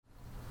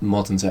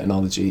modern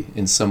technology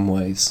in some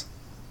ways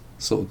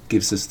sort of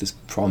gives us this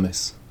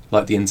promise,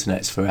 like the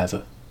internet's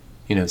forever.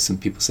 You know, some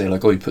people say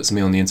like, oh, you put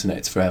something on the internet,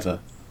 it's forever.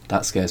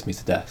 That scares me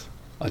to death.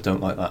 I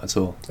don't like that at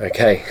all.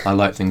 Okay. I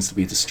like things to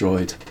be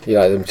destroyed. You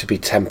like them to be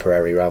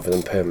temporary rather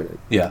than permanent.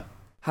 Yeah.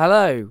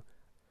 Hello,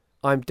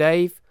 I'm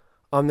Dave.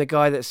 I'm the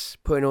guy that's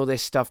putting all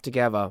this stuff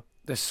together.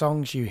 The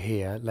songs you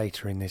hear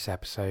later in this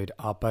episode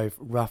are both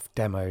rough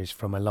demos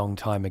from a long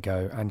time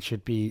ago and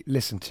should be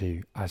listened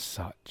to as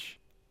such.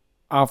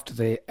 After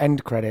the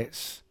end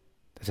credits,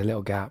 there's a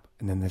little gap,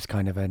 and then there's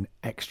kind of an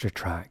extra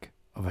track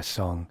of a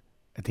song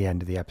at the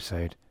end of the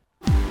episode.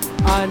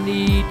 I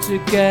need to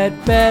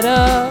get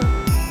better.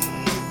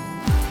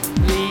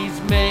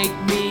 Please make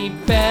me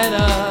better.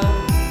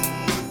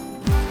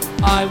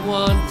 I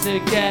want to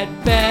get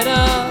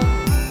better.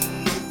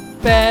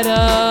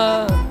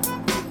 Better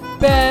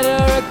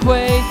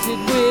acquainted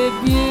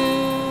with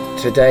you.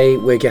 Today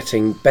we're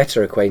getting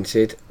better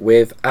acquainted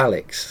with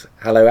Alex.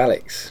 Hello,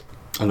 Alex.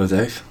 Hello,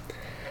 Dave.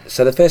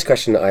 So the first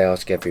question that I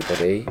ask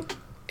everybody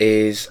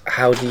is,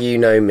 how do you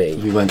know me?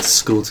 We went to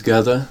school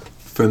together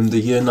from the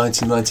year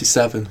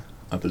 1997,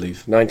 I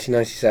believe.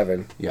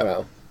 1997? Yeah.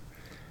 Well,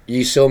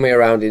 you saw me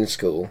around in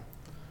school,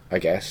 I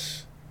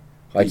guess.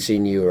 I'd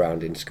seen you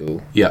around in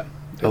school. Yeah,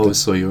 I always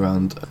saw you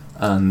around,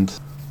 and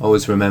I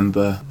always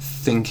remember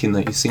thinking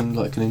that you seemed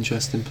like an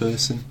interesting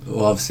person.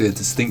 Well, obviously a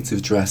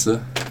distinctive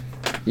dresser.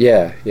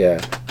 Yeah.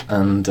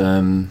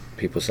 And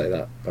People say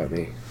that about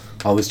me.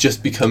 I was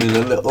just becoming a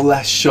little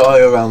less shy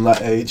around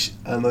that age,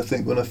 and I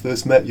think when I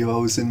first met you I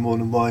was in one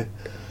of my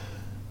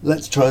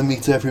let's try and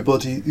meet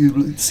everybody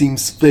who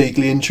seems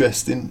vaguely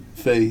interesting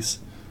phase.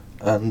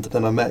 And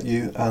then I met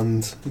you,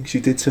 and I think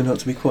you did turn out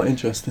to be quite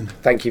interesting.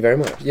 Thank you very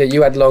much. Yeah,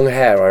 you had long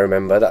hair, I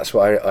remember. That's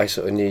what I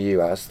sort of knew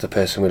you as, the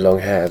person with long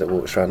hair that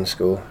walks around the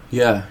school.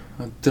 Yeah.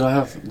 Did I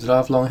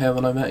have long hair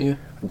when I met you?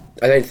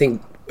 I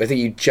think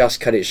you just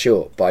cut it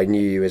short, but I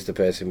knew you as the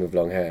person with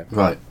long hair.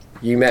 Right.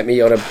 You met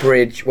me on a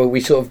bridge. Well,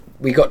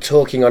 we got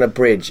talking on a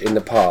bridge in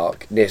the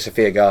park near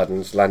Sophia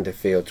Gardens, Lambeth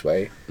Fields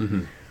Way,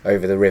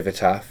 over the River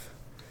Taff.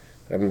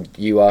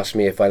 You asked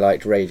me if I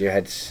liked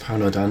Radiohead's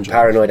Paranoid Android.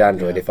 Paranoid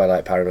Android, Yeah. if I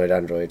liked Paranoid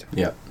Android.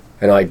 Yeah.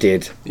 And I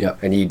did. Yeah.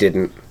 And you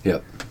didn't.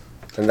 Yeah.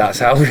 And that's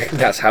how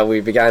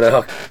we began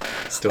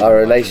Still our like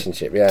it.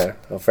 relationship, yeah,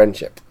 our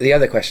friendship. The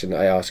other question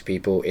I ask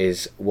people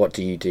is, what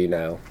do you do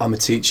now? I'm a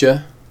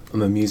teacher.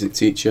 I'm a music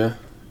teacher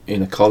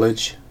in a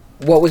college.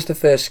 What was the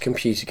first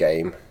computer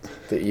game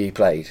that you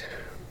played?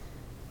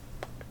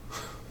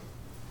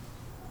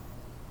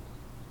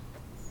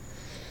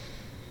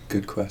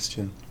 Good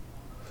question.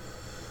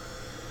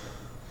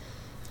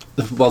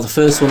 Well, the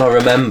first one I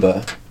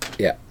remember.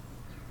 Yeah.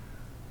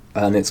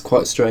 And it's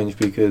quite strange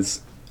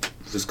because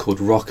it was called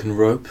Rock and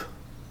Rope.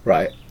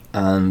 Right.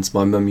 And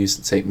my mum used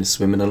to take me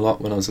swimming a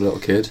lot when I was a little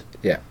kid.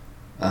 Yeah.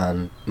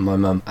 And my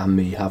mum and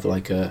me have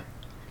like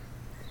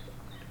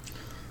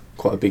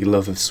quite a big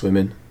love of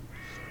swimming.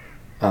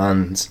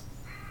 And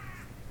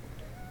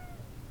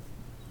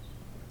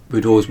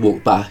we'd always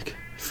walk back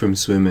from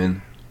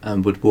swimming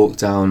and would walk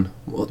down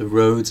the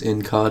roads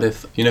in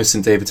Cardiff. You know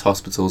St David's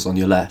Hospital's on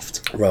your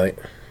left. Right.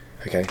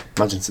 Okay.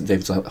 Imagine St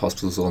David's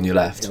Hospital's on your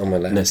left. On my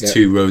left. And there's yeah.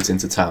 2 roads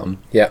into town.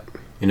 Yeah.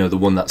 You know, the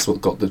one that's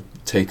got the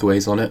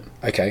takeaways on it.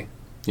 Okay.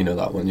 You know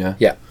that one, yeah?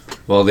 Yeah.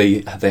 Well,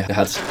 they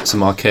had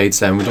some arcades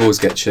there, and we'd always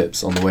get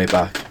chips on the way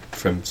back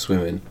from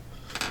swimming.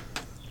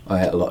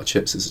 I ate a lot of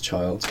chips as a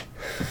child.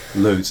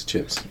 Loads of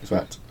chips, in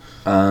fact.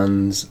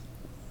 And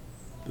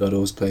I'd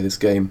always play this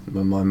game.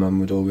 My mum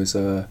would always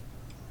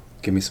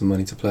give me some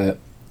money to play it.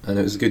 And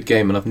it was a good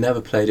game, and I've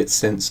never played it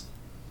since,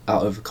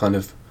 out of kind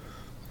of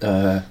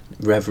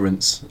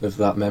reverence of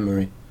that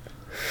memory.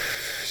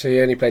 So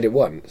you only played it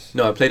once?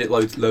 No, I played it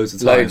loads of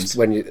times. Loads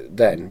when you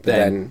but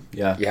then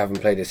yeah. you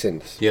haven't played it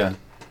since? Yeah.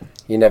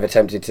 You never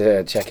attempted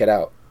to check it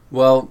out?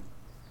 Well,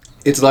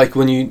 it's like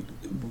when you,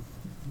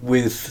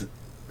 with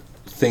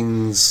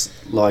things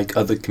like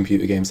other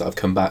computer games that I've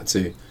come back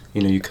to,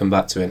 you know, you come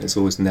back to it and it's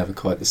always never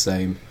quite the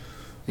same.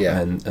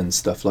 Yeah. And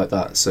stuff like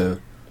that. So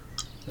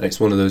it's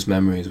one of those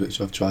memories which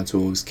I've tried to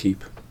always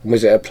keep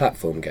Was it a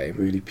platform game?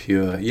 really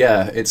pure.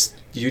 Yeah,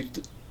 you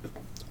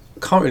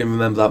can't really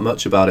remember that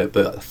much about it,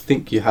 but I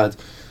think you had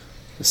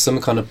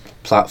some kind of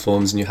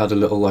platforms and you had a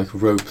little like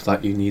rope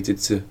that you needed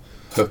to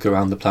hook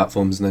around the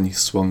platforms, and then you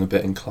swung a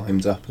bit and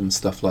climbed up and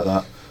stuff like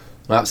that.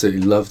 I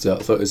absolutely loved it. I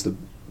thought it was the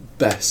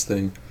best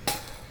thing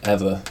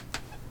ever.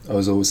 I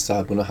was always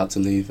sad when I had to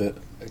leave it.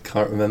 I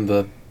can't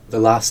remember the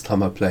last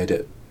time I played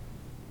it,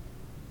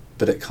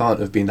 but it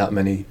can't have been that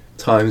many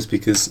times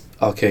because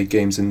arcade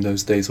games in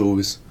those days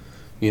always,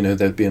 you know,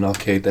 there'd be an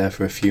arcade there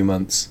for a few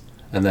months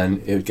and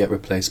then it would get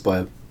replaced by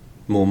a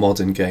more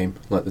modern game.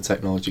 Like the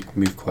technology can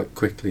move quite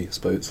quickly, I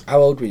suppose.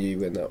 How old were you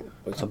when that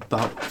was?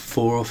 About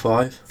 4 or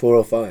 5. 4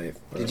 or 5.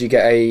 Did you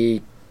get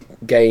a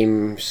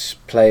games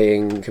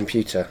playing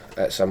computer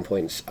at some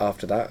points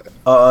after that?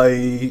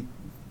 I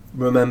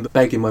remember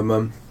begging my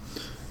mum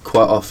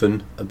quite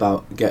often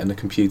about getting a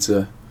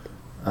computer,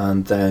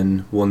 and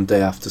then one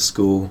day after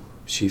school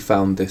she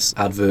found this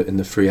advert in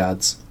the free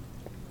ads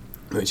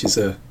which is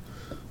a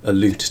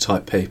loot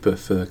type paper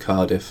for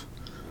Cardiff,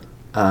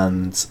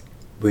 and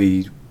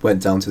we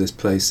went down to this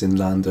place in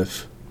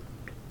Llandaff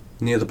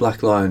near the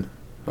Black Lion.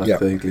 I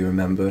vaguely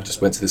remember.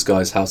 Just went to this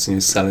guy's house and he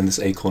was selling this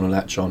Acorn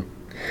Electron.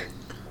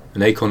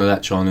 An Acorn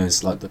Electron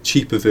is like the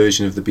cheaper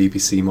version of the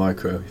BBC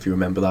Micro, if you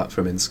remember that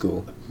from in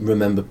school. I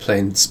remember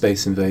playing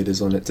Space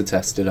Invaders on it to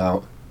test it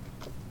out,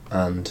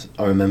 and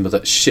I remember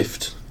that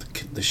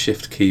the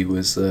shift key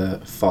was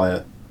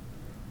fire,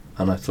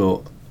 and I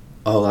thought,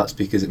 oh, that's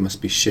because it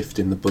must be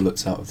shifting the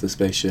bullets out of the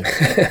spaceship.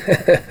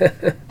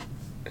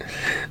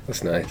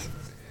 That's nice.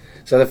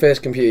 So the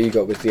first computer you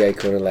got was the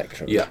Acorn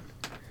Electron? Yeah.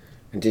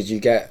 And did you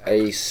get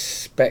a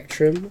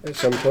Spectrum at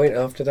some point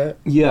after that?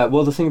 Yeah,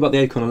 well, the thing about the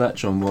Acorn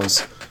Electron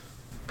was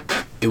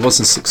it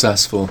wasn't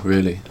successful,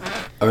 really.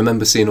 I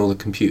remember seeing all the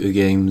computer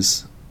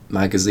games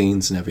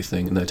magazines and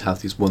everything, and they'd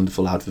have these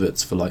wonderful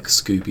adverts for like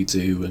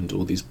Scooby-Doo and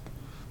all these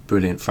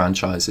brilliant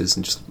franchises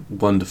and just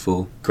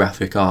wonderful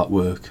graphic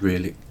artwork,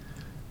 really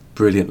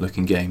brilliant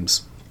looking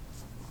games.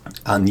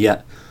 And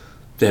yet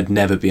there'd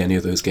never be any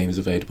of those games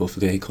available for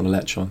the Acorn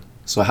Electron.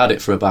 So I had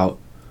it for about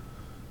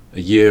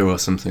a year or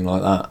something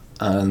like that,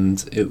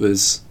 and it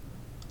was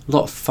a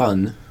lot of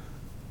fun,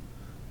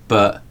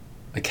 but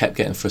I kept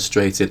getting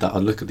frustrated that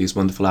I'd look at these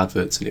wonderful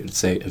adverts and it would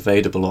say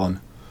available on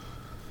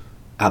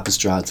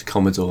Amstrad,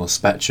 Commodore,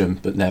 Spectrum,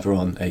 but never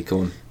on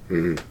Acorn.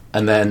 Mm.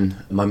 And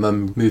then my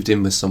mum moved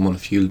in with someone a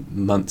few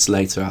months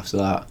later after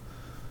that,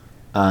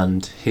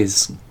 and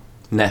his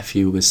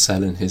nephew was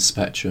selling his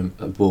Spectrum.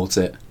 I bought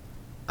it,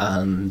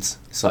 and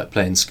started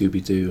playing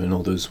Scooby-Doo and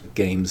all those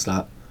games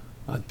that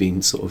I'd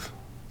been sort of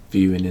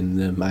viewing in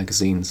the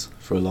magazines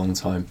for a long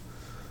time,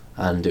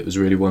 and it was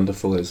really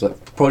wonderful. It was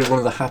like probably one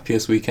of the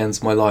happiest weekends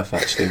of my life,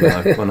 actually,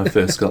 when I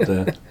first got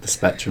the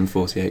Spectrum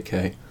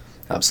 48K.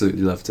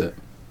 Absolutely loved it.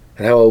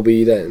 And how old were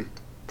you then?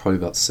 Probably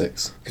about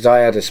 6. Because I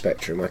had a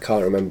Spectrum. I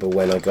can't remember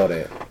when I got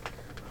it.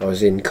 I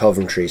was in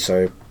Coventry,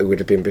 so it would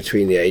have been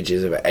between the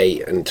ages of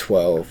 8 and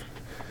 12,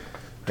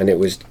 and it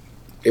was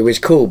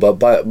cool,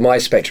 but my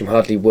Spectrum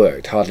hardly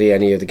worked. Hardly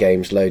any of the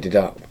games loaded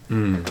up.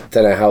 Don't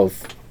know how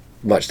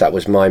much that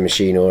was my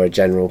machine or a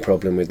general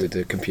problem with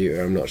the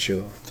computer. I'm not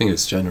sure. I think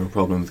it's a general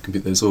problem with the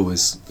computer. There's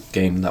always a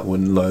game that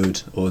wouldn't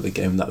load, or the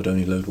game that would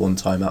only load one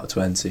time out of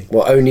 20.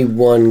 Well, only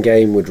one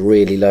game would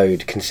really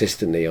load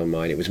consistently on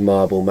mine. It was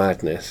Marble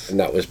Madness, and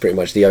that was pretty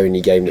much the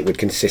only game that would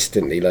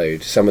consistently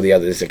load. Some of the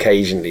others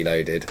occasionally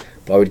loaded,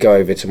 but I would go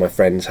over to my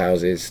friends'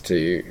 houses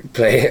to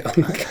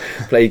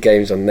play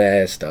games on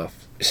their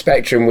stuff.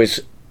 Spectrum was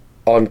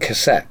on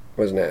cassette,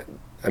 wasn't it?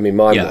 I mean,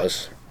 mine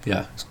was.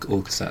 Yeah, it's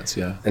all cassettes,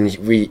 yeah. And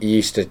we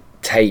used to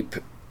tape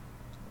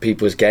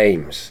people's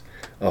games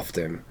off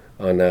them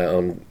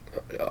on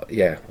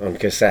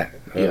cassette.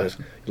 Yeah.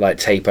 Like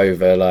tape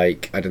over,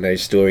 like, I don't know,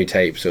 story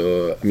tapes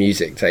or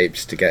music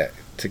tapes to get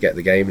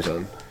the games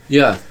on.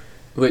 Yeah,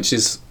 which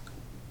is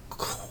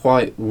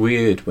quite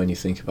weird when you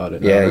think about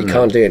it now. Yeah, you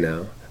can't do it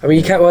now. I mean,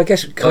 you can. Well, I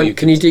guess you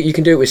can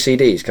do it with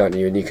CDs, can't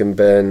you? And you can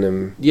burn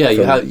them. Yeah,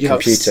 from you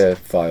have computer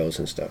files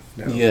and stuff.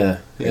 Now. Yeah.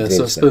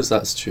 So I suppose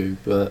that's true,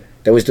 but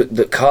there was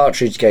the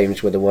cartridge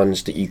games were the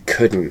ones that you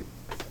couldn't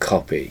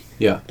copy.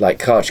 Yeah. Like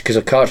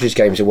because cartridge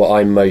games are what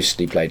I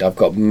mostly played. I've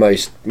got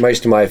most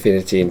of my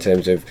affinity in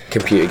terms of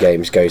computer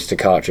games goes to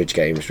cartridge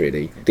games,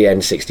 really. The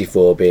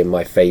N64 being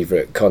my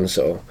favourite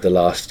console, the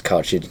last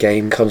cartridge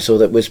game console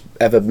that was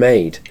ever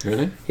made.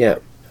 Really? Yeah.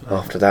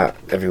 After that,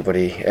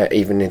 everybody,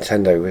 even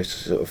Nintendo,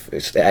 was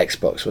it's the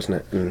Xbox, wasn't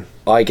it? And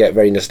I get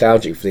very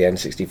nostalgic for the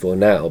N64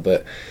 now,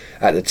 but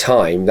at the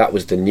time, that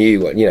was the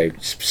new one. You know,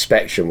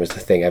 Spectrum was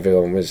the thing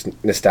everyone was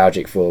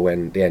nostalgic for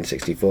when the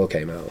N64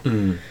 came out.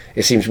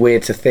 It seems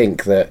weird to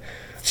think that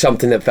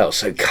something that felt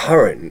so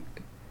current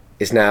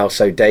is now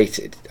so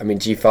dated. I mean,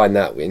 do you find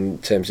that in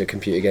terms of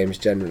computer games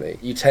generally?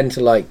 You tend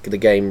to like the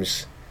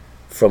games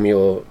from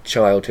your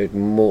childhood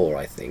more,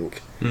 I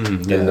think,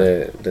 than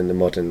the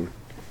modern.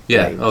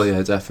 Yeah, games. Oh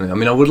yeah, definitely. I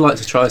mean, I would like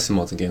to try some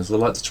modern games. I'd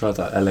like to try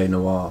that LA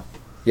Noire.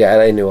 Yeah,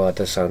 LA Noire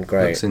does sound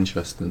great. Looks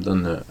interesting,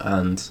 doesn't it?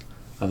 And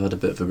I've had a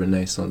bit of a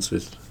renaissance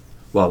with,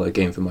 well, a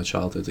game from my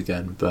childhood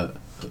again, but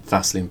a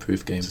vastly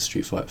improved game of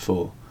Street Fighter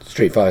 4.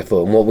 Street Fighter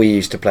 4, and what we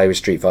used to play was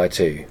Street Fighter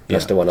 2.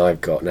 That's the one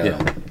I've got now.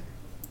 Yeah.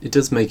 It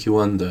does make you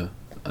wonder.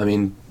 I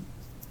mean,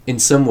 in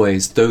some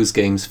ways, those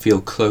games feel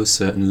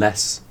closer and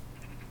less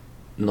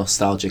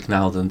nostalgic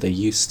now than they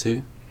used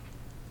to,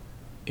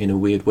 in a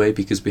weird way,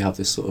 because we have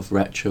this sort of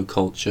retro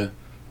culture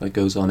that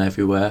goes on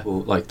everywhere,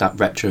 or like that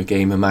Retro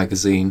Gamer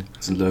magazine,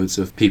 and loads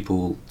of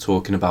people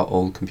talking about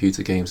old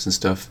computer games and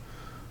stuff.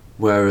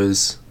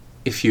 Whereas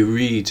if you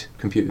read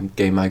computer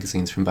game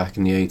magazines from back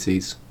in the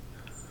 80s,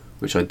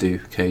 which I do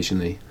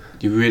occasionally,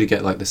 you really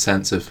get like the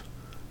sense of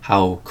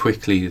how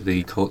quickly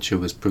the culture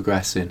was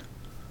progressing.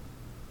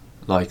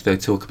 Like, they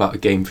talk about a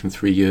game from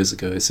 3 years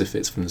ago as if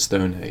it's from the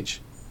Stone Age.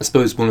 I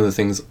suppose one of the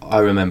things I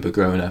remember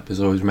growing up is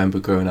I always remember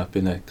growing up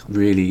in a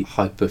really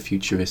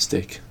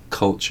hyper-futuristic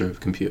culture of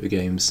computer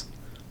games.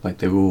 Like,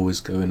 they were always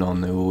going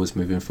on, they were always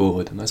moving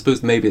forward. And I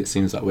suppose maybe it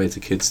seems that way to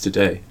kids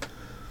today.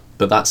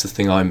 But that's the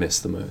thing I miss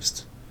the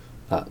most.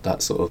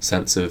 that sort of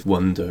sense of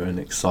wonder and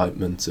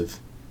excitement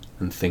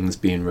and things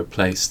being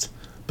replaced.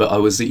 But I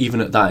was,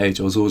 even at that age,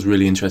 I was always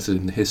really interested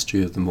in the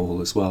history of them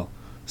all as well.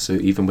 So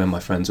even when my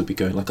friends would be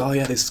going like, oh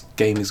yeah, this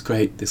game is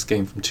great, this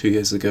game from 2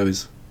 years ago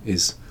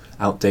is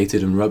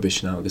outdated and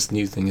rubbish now, this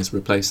new thing has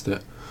replaced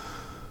it,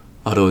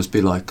 I'd always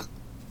be like,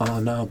 oh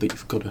no, but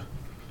you've got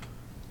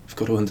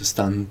to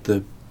understand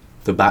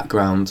the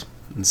background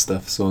and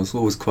stuff. So I was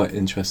always quite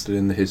interested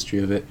in the history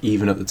of it,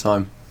 even at the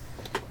time.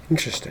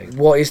 Interesting.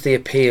 What is the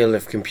appeal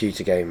of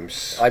computer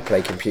games? I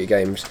play computer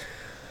games.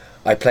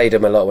 I played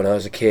them a lot when I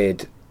was a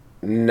kid.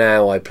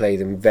 Now I play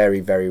them very,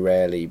 very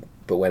rarely,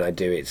 but when I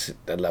do, it's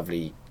a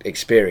lovely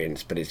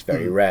experience, but it's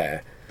very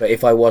rare. But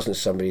if I wasn't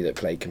somebody that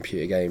played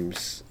computer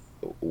games,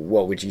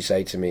 what would you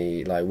say to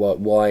me? Like,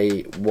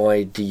 why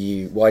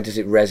does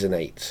it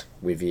resonate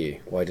with you?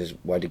 Why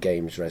do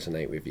games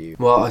resonate with you?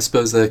 Well, I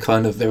suppose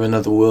they're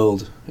another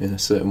world in a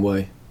certain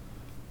way.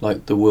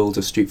 Like the world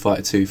of Street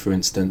Fighter 2, for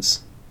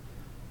instance.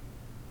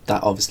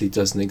 That obviously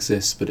doesn't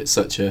exist, but it's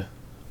such a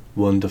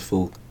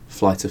wonderful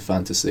flight of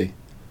fantasy.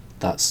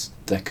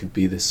 There could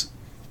be this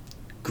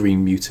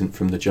green mutant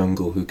from the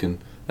jungle who can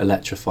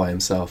electrify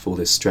himself, or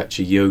this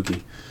stretchy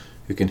yogi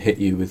who can hit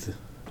you with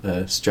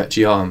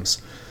stretchy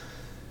arms.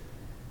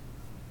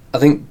 I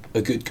think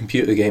a good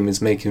computer game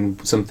is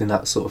making something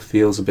that sort of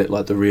feels a bit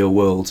like the real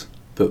world,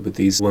 but with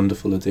these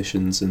wonderful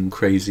additions and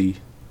crazy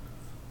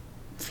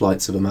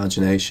flights of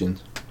imagination.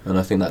 And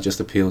I think that just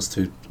appeals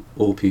to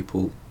all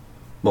people,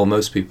 well,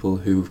 most people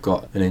who've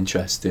got an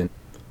interest in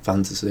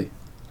fantasy.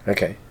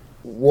 Okay.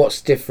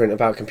 What's different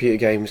about computer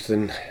games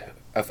than...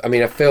 I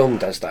mean, a film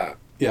does that.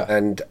 Yeah.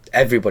 And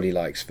everybody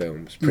likes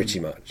films, pretty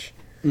much.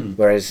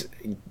 Whereas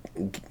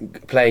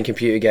playing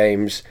computer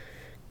games,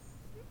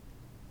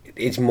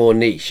 it's more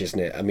niche, isn't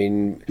it? I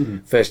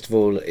mean, first of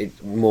all,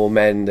 more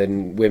men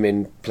than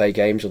women play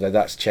games, although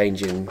that's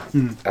changing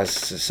as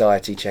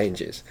society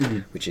changes,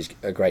 which is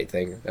a great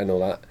thing and all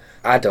that.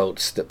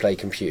 Adults that play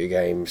computer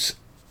games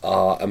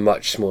are a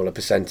much smaller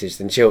percentage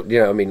than children. You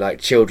know what I mean?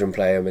 Like, children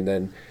play them, and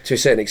then to a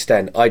certain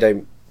extent, I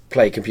don't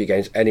play computer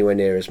games anywhere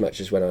near as much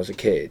as when I was a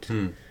kid.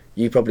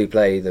 You probably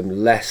play them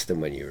less than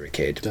when you were a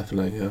kid.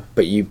 Definitely, yeah.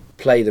 But you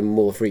play them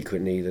more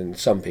frequently than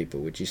some people,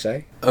 would you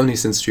say? Only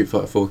since Street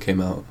Fighter 4 came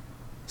out.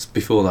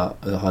 Before that,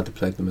 I hardly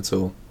played them at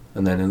all.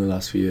 And then in the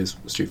last few years,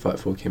 Street Fighter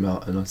 4 came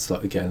out, and I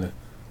started getting a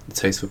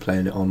taste for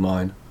playing it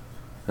online.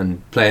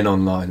 And playing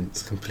online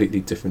is a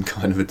completely different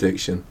kind of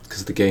addiction,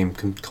 because the game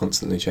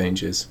constantly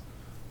changes.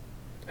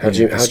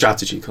 The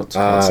strategy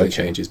constantly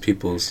changes.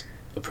 People's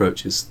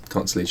approaches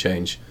constantly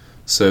change.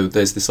 So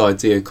there's this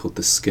idea called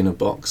the Skinner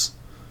box,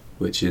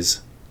 which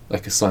is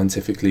like a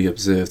scientifically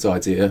observed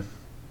idea.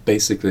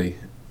 Basically,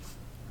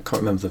 I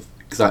can't remember the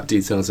exact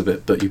details of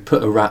it, but you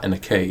put a rat in a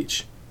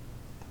cage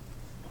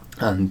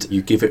and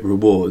you give it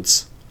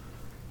rewards,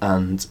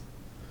 and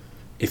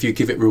if you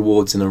give it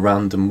rewards in a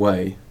random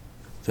way,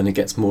 then it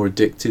gets more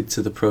addicted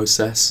to the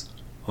process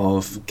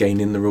of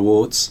gaining the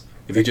rewards.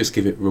 If you just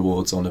give it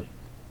rewards on a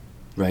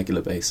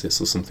regular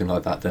basis or something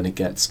like that, then it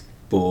gets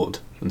bored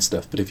and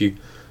stuff. But if you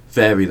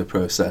vary the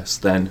process,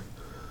 then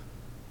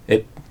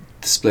it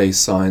displays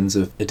signs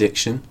of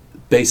addiction.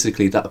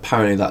 Basically,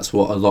 apparently that's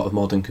what a lot of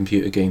modern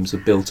computer games are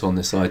built on,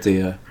 this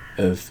idea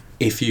of,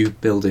 if you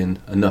build in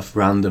enough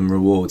random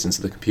rewards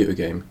into the computer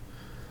game,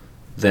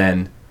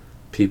 then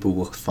people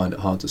will find it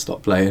hard to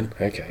stop playing.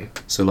 Okay.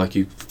 So like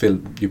you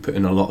put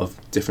in a lot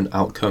of different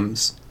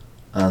outcomes,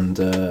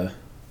 and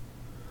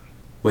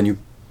when you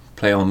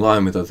play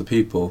online with other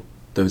people,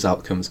 those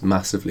outcomes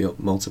massively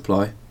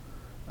multiply,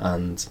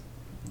 and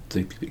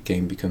the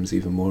game becomes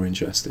even more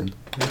interesting.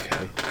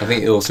 Okay. I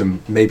think it also,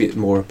 maybe it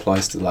more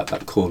applies to like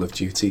that Call of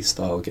Duty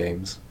style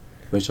games,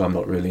 which I'm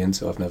not really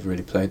into. I've never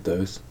really played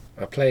those.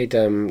 I played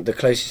the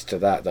closest to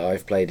that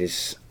I've played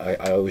is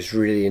I was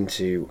really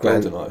into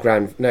GoldenEye.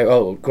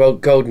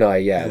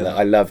 GoldenEye. Yeah.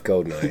 I love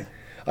GoldenEye.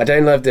 I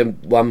don't love the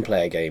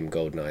one-player game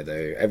GoldenEye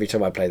though. Every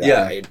time I play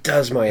that, it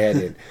does my head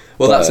in.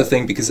 Well, that's the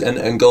thing, because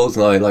and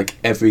GoldenEye, like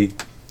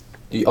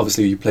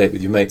obviously you play it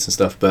with your mates and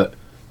stuff, but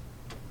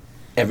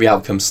every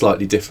outcome's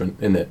slightly different,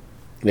 isn't it?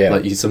 Yeah.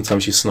 Like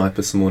sometimes you snipe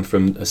at someone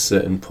from a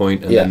certain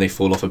point, and then they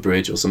fall off a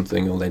bridge or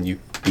something, or then you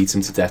beat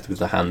them to death with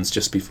the hands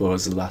just before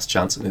as the last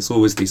chance. And it's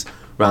always these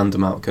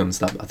random outcomes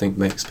that I think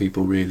makes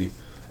people really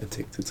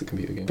addicted to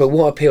computer games. But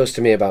what appeals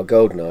to me about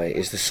GoldenEye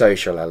is the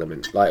social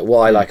element. Like, what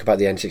I like about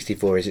the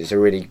N64 is it's a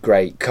really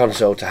great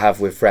console to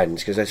have with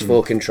friends, because there's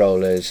 4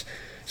 controllers.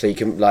 So you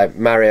can, like,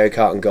 Mario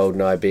Kart and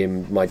GoldenEye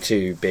being my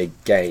 2 big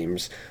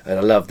games, and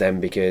I love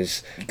them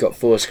because you've got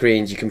 4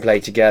 screens, you can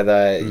play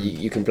together,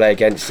 you can play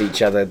against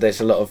each other.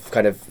 There's a lot of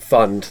kind of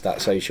fun to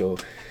that social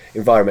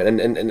environment,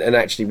 and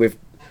actually with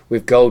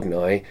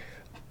GoldenEye,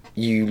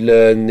 you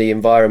learn the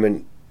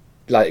environment,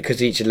 like,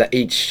 because each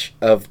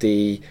of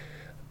the,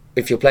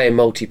 if you're playing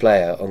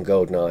multiplayer on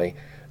GoldenEye,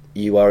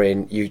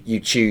 you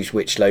choose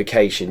which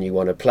location you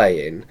want to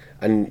play in,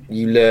 and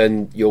you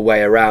learn your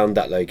way around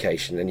that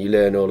location, and you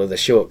learn all of the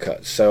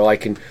shortcuts. So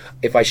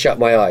if I shut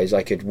my eyes,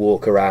 I could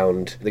walk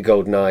around the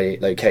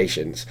GoldenEye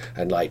locations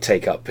and like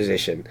take up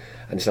position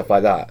and stuff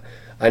like that.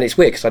 And it's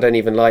weird because I don't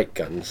even like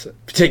guns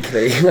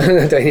particularly.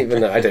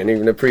 I don't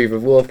even approve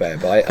of warfare,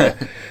 but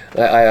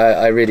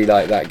I really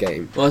like that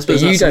game. Well, I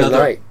suppose but you don't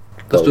like.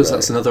 I suppose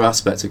that's another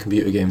aspect of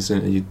computer games,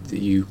 isn't it?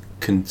 You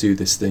can do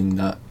this thing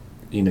that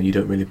you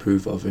don't really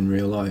approve of in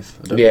real life.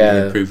 I don't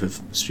really approve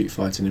of street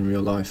fighting in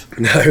real life.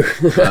 No.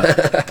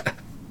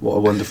 What a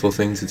wonderful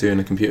thing to do in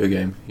a computer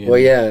game. Well,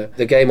 yeah.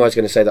 The game I was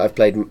going to say that I've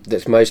played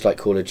that's most like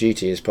Call of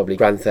Duty is probably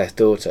Grand Theft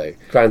Auto.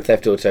 Grand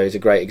Theft Auto is a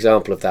great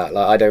example of that.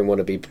 Like, I don't want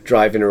to be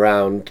driving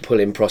around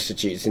pulling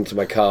prostitutes into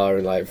my car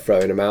and like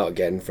throwing them out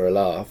again for a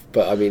laugh.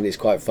 But I mean, it's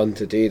quite fun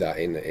to do that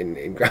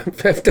in Grand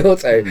Theft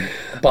Auto.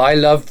 But I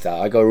loved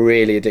that. I got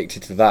really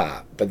addicted to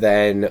that. But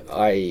then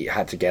I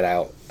had to get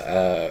out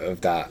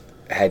of that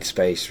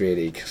headspace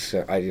really, because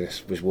I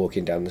just was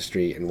walking down the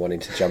street and wanting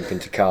to jump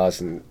into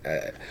cars, and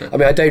I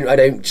mean I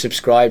don't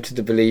subscribe to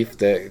the belief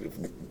that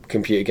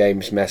computer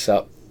games mess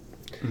up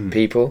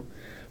people,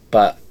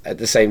 but at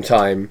the same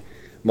time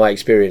my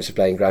experience of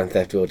playing Grand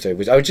Theft Auto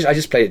was I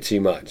just played it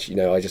too much,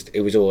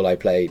 it was all I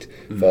played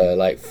for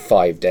like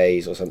 5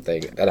 days or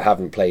something, and I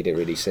haven't played it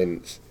really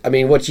since. I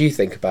mean, what do you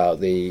think about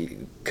the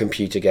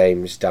computer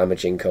games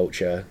damaging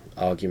culture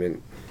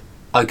argument?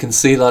 I can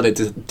see that it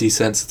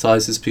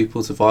desensitizes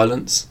people to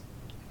violence,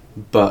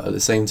 but at the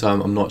same time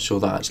I'm not sure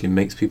that actually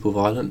makes people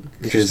violent,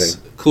 because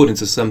according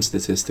to some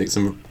statistics,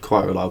 and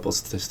quite reliable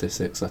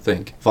statistics, I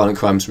think violent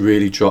crime's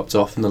really dropped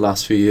off in the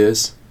last few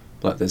years.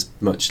 Like, there's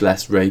much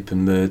less rape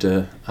and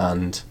murder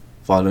and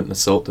violent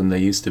assault than there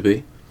used to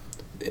be.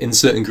 In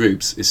certain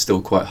groups it's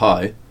still quite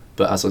high,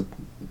 but as a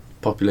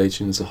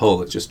population as a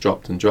whole it's just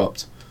dropped and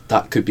dropped.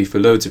 That could be for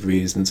loads of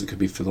reasons. It could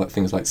be for like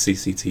things like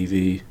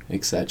CCTV,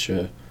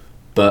 etc.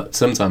 But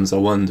sometimes I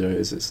wonder,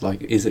 is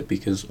it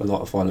because a lot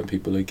of violent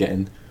people are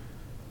getting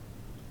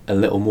a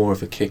little more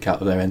of a kick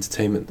out of their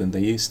entertainment than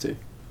they used to?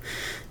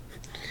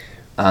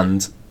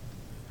 And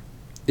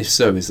if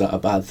so, is that a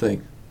bad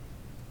thing?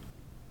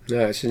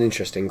 No, it's an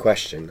interesting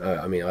question.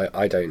 I mean,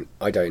 I don't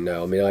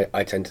know. I mean,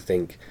 I tend to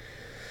think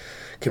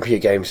computer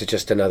games are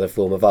just another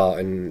form of art,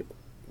 and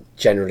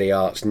generally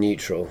art's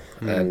neutral,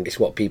 and it's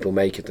what people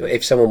make of them.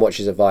 If someone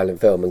watches a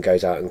violent film and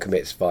goes out and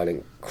commits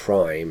violent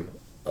crime,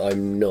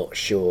 I'm not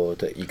sure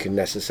that you can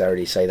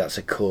necessarily say that's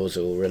a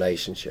causal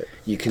relationship.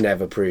 You can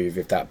never prove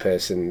if that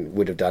person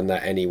would have done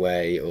that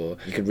anyway, or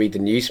you could read the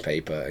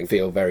newspaper and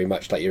feel very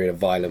much like you're in a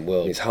violent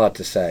world. It's hard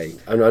to say.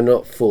 And I'm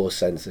not for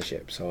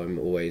censorship, so I'm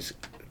always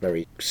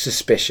very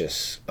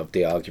suspicious of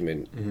the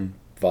argument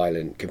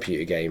violent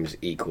computer games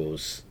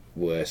equals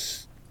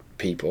worse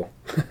people.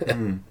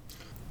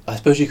 I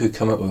suppose you could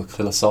come up with a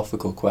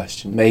philosophical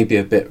question, maybe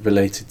a bit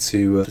related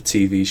to the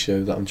TV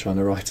show that I'm trying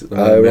to write at the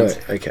moment. Oh,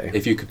 right, okay.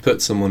 If you could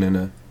put someone in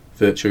a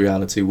virtual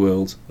reality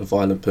world, a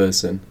violent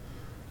person,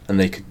 and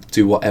they could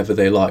do whatever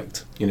they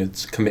liked,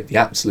 to commit the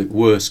absolute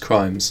worst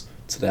crimes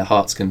to their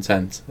heart's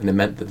content, and it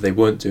meant that they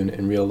weren't doing it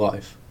in real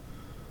life,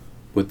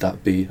 would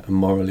that be a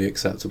morally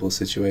acceptable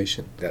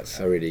situation? That's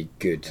a really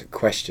good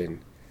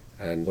question,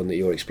 and one that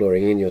you're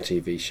exploring in your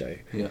TV show.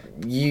 Yeah.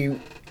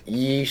 You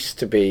used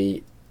to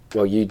be...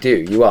 Well,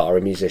 you are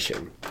a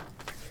musician.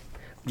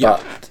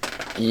 Yeah.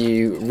 But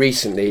you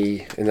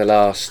recently, in the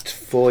last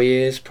 4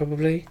 years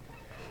probably,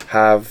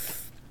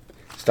 have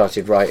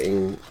started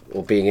writing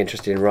or being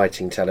interested in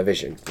writing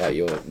television, like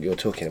you're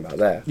talking about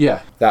there.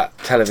 Yeah. That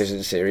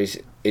television series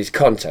is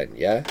Content,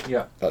 yeah?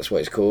 Yeah. That's what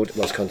it's called.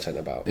 What's Content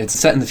about? It's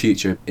set in the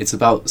future. It's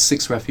about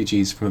 6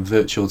 refugees from a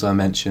virtual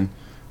dimension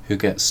who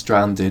get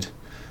stranded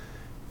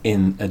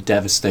in a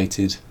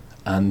devastated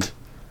and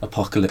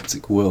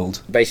apocalyptic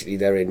world. Basically,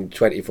 they're in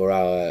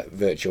 24-hour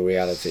virtual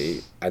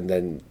reality, and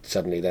then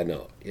suddenly they're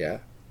not, yeah?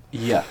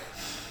 Yeah.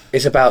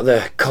 It's about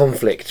the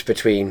conflict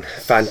between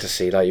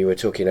fantasy, like you were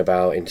talking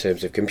about in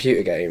terms of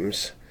computer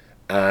games,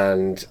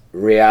 and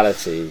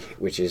reality,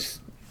 which is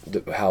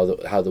how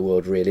the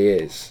world really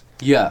is.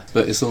 Yeah,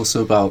 but it's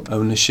also about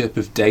ownership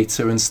of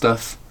data and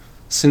stuff.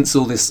 Since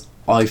all this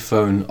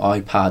iPhone,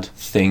 iPad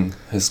thing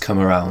has come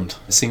around,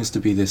 there seems to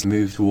be this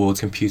move towards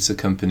computer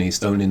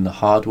companies owning the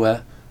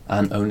hardware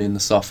and owning the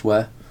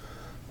software,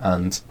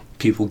 and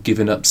people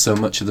giving up so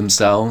much of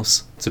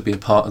themselves to be a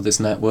part of this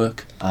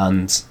network.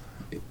 And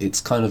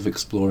it's kind of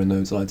exploring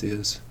those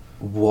ideas.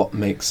 What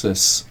makes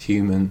us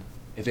human?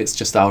 If it's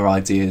just our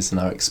ideas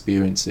and our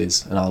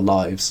experiences and our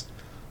lives,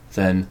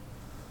 then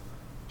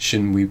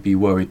shouldn't we be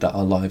worried that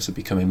our lives are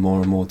becoming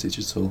more and more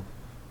digital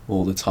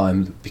all the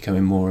time,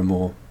 becoming more and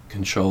more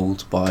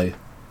controlled by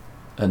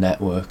a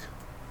network,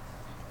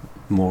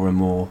 more and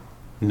more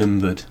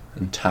numbered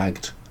and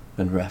tagged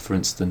and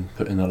referenced and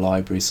put in a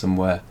library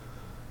somewhere?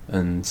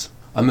 And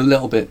I'm a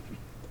little bit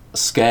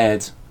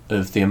scared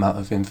of the amount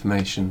of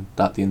information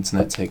that the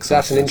internet takes.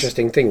 That's an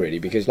interesting thing, really,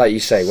 because like you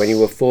say, when you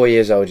were 4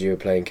 years old you were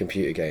playing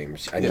computer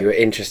games, and you were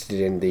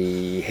interested in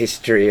the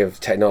history of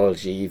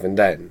technology even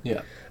then.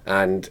 Yeah.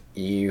 And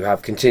you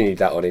have continued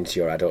that on into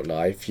your adult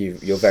life.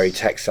 You're very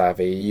tech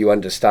savvy. You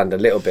understand a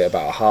little bit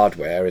about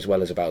hardware as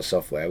well as about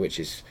software, which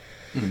is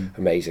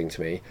amazing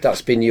to me.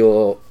 That's been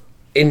your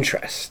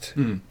interest.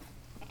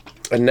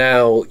 And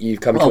now you've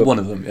come to... one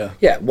of them, yeah.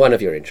 Yeah, one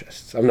of your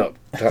interests. I'm not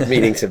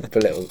meaning to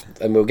belittle,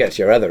 and we'll get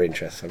to your other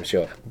interests, I'm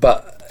sure.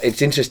 But it's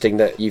interesting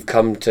that you've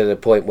come to the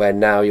point where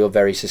now you're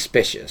very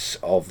suspicious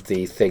of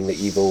the thing that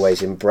you've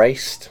always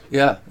embraced.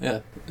 Yeah,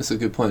 that's a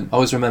good point. I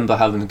always remember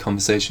having a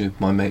conversation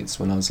with my mates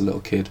when I was a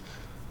little kid,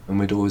 and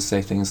we'd always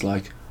say things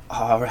like,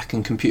 I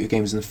reckon computer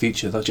games in the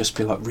future, they'll just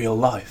be like real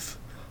life.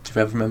 Do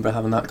you ever remember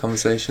having that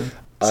conversation?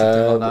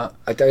 Something like that?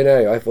 I don't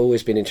know. I've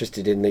always been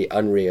interested in the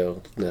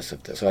unrealness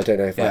of this, so I don't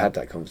know if I had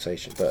that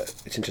conversation, but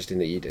it's interesting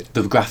that you did.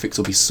 The graphics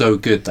will be so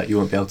good that you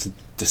won't be able to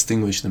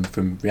distinguish them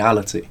from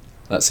reality.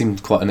 That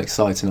seemed quite an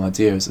exciting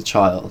idea as a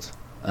child,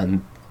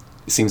 and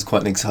it seems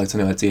quite an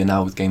exciting idea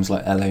now with games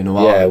like LA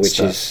Noire. Yeah, which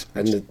is...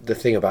 And the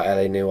thing about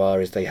LA Noire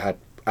is they had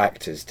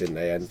actors, didn't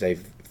they? And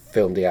they've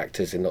filmed the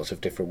actors in lots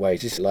of different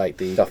ways. It's like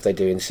the stuff they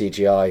do in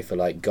CGI for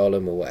like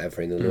Gollum or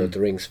whatever in the Lord of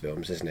the Rings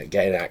films, isn't it?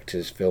 Getting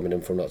actors, filming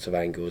them from lots of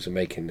angles and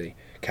making the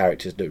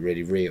characters look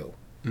really real.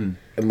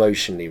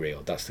 Emotionally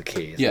real, that's the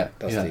key, isn't it?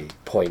 That's the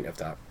point of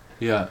that.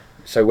 Yeah.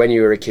 So when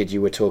you were a kid,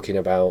 you were talking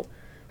about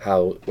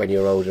how when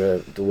you're older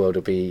the world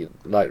will be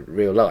like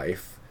real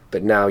life,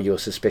 but now you're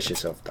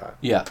suspicious of that.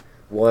 Yeah.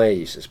 Why are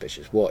you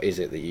suspicious? What is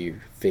it that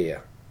you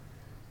fear?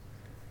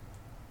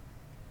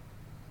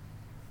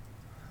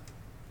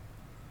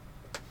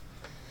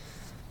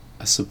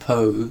 I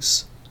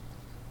suppose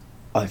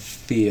I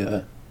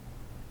fear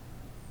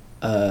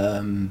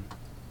well,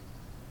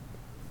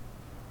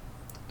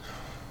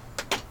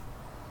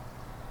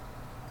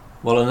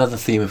 another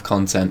theme of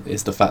content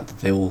is the fact that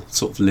they all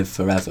sort of live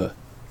forever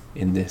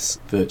in this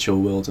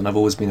virtual world, and I've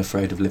always been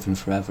afraid of living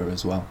forever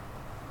as well.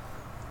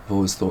 I've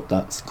always thought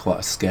that's quite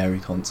a scary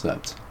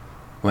concept.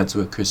 I went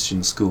to a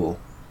Christian school,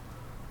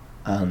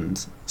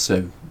 and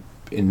so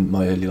in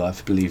my early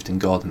life I believed in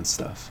God and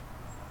stuff,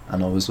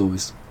 and I was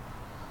always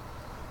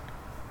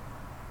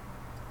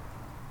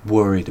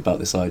worried about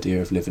this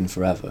idea of living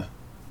forever.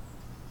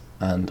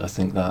 And I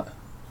think that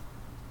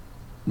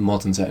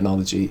modern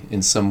technology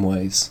in some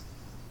ways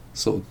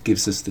sort of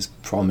gives us this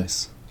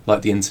promise,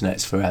 like the internet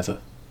is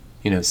forever.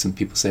 You know, some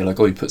people say like,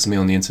 oh, you put something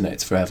on the internet,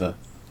 it's forever.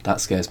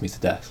 That scares me to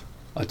death.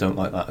 I don't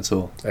like that at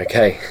all.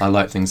 Okay. I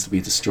like things to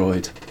be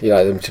destroyed. You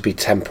like them to be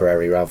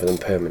temporary rather than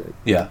permanent.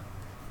 Yeah.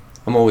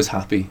 I'm always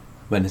happy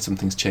when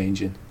something's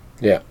changing.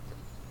 Yeah.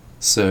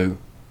 So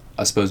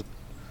I suppose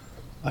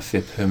I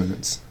fear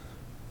permanence.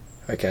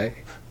 Okay.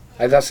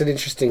 That's an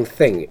interesting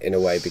thing in a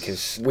way,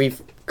 because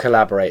we've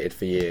collaborated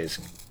for years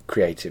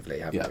creatively,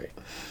 haven't we?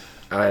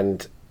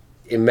 And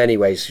in many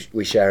ways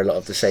we share a lot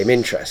of the same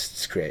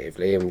interests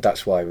creatively, and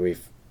that's why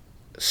we've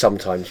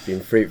sometimes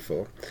been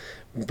fruitful.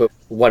 But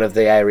one of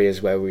the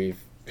areas where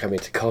we've come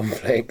into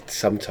conflict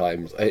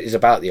sometimes is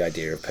about the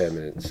idea of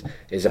permanence,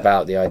 is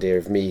about the idea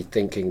of me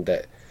thinking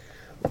that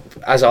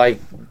as I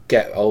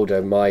get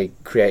older, my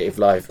creative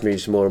life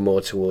moves more and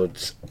more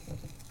towards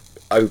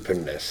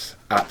openness,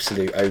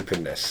 absolute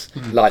openness,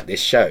 like this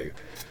show.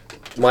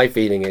 My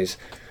feeling is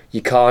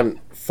you can't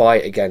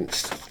fight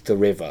against the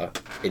river.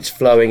 It's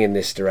flowing in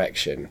this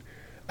direction,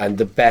 and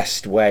the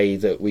best way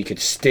that we could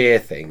steer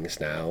things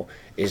now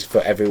is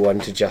for everyone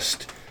to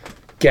just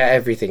get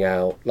everything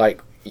out.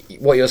 Like,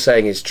 what you're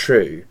saying is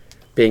true.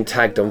 Being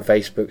tagged on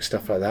Facebook,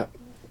 stuff like that,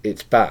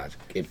 it's bad.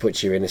 It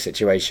puts you in a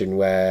situation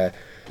where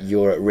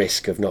you're at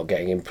risk of not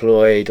getting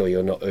employed, or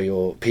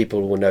your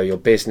people will know your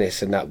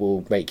business, and that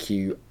will make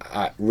you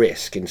at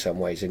risk in some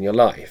ways in your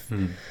life.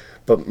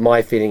 But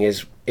my feeling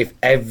is if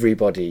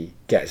everybody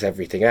gets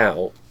everything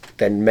out,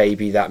 then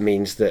maybe that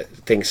means that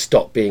things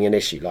stop being an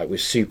issue, like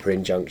with super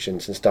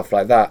injunctions and stuff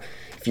like that.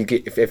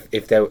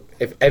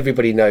 If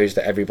everybody knows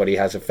that everybody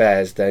has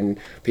affairs, then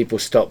people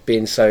stop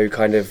being so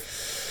kind of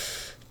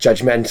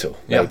judgmental,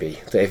 maybe.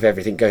 That if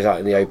everything goes out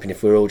in the open,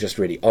 if we're all just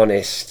really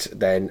honest,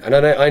 then... And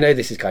I know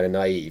this is kind of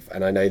naive,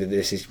 and I know that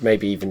this is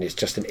maybe even it's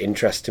just an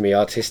interest to me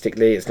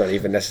artistically. It's not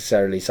even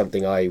necessarily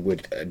something I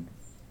would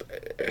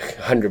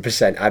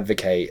 100%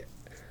 advocate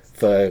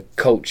for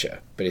culture,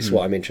 but it's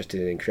what I'm interested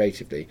in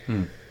creatively.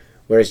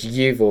 Whereas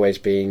you've always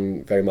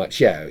been very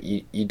much,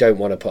 you don't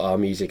want to put our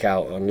music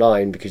out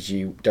online because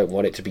you don't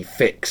want it to be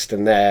fixed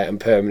and there and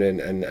permanent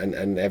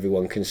and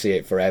everyone can see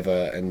it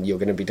forever, and you're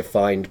going to be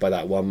defined by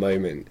that one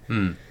moment.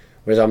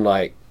 Whereas I'm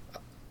like,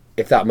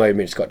 if that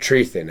moment's got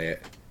truth in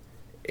it,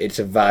 it's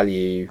a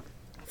value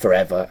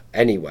forever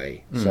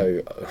anyway.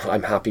 So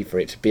I'm happy for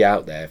it to be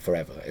out there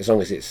forever, as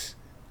long as it's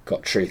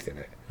got truth in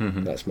it.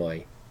 That's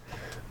my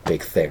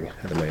big thing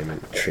at the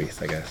moment,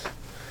 truth, I guess.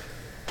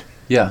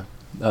 Yeah.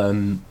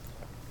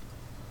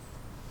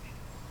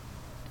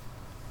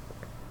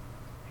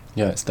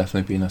 Yeah, it's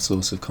definitely been a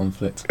source of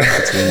conflict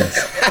between us.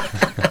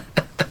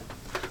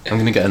 I'm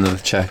going to get another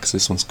chair because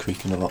this one's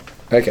creaking a lot.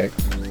 Okay.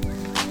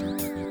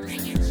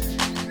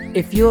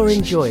 If you're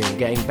enjoying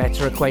getting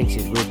better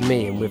acquainted with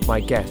me and with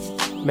my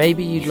guests,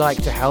 maybe you'd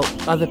like to help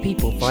other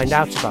people find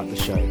out about the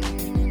show.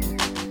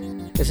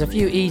 There's a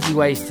few easy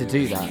ways to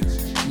do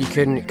that. You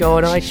can go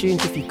on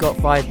iTunes if you've got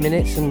 5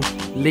 minutes and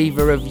leave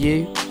a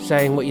review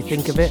saying what you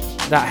think of it.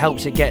 That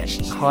helps it get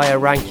higher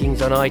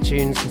rankings on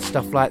iTunes and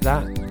stuff like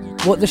that.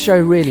 What the show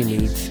really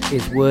needs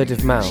is word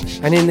of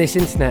mouth. And in this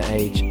internet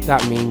age,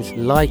 that means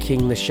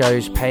liking the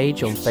show's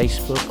page on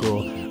Facebook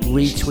or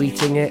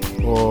retweeting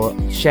it or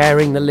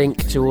sharing the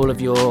link to all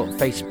of your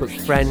Facebook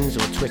friends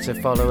or Twitter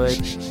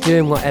followers,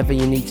 doing whatever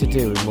you need to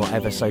do in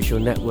whatever social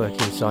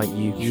networking site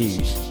you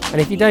use. And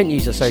if you don't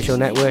use a social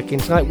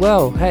networking site,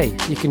 well, hey,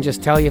 you can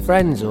just tell your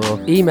friends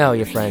or email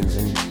your friends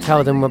and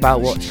tell them about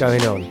what's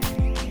going on.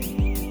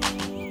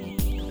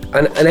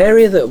 And an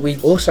area that we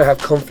also have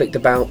conflict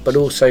about, but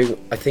also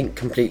I think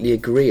completely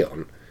agree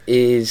on,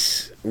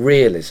 is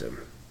realism.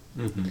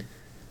 Mm-hmm.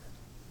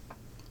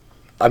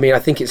 I mean, I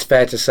think it's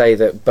fair to say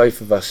that both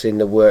of us in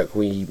the work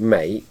we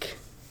make,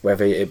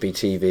 whether it be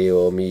TV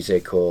or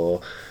music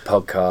or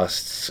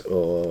podcasts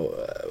or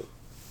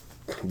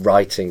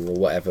writing or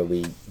whatever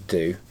we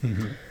do,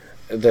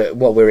 that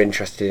what we're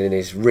interested in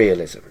is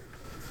realism.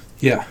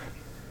 Yeah,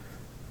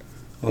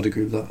 I'd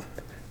agree with that.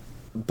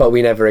 But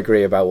we never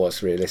agree about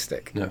what's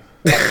realistic. No.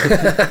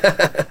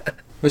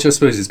 Which I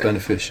suppose is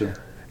beneficial.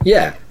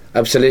 Yeah,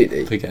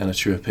 absolutely. For getting a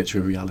truer picture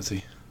of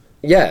reality.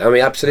 Yeah, I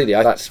mean, absolutely.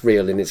 That's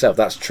real in itself.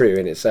 That's true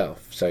in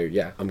itself. So,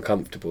 yeah, I'm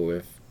comfortable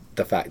with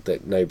the fact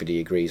that nobody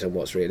agrees on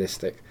what's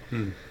realistic.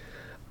 Me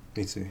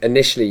too.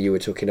 Initially, you were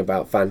talking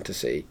about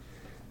fantasy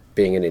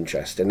being an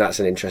interest, and that's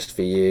an interest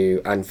for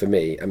you and for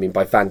me. I mean,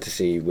 by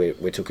fantasy,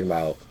 we're talking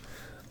about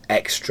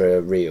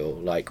extra real,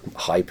 like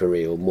hyper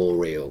real, more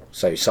real.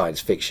 So science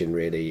fiction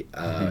really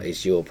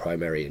is your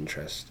primary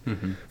interest.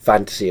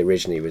 Fantasy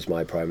originally was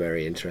my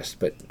primary interest,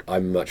 but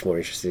I'm much more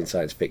interested in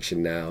science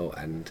fiction now,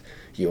 and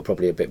you're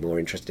probably a bit more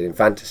interested in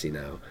fantasy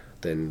now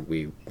than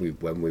we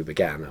when we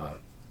began.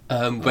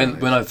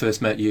 When I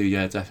first met you,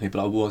 yeah, definitely.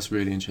 But I was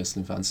really interested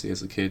in fantasy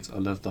as a kid. I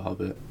loved The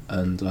Hobbit,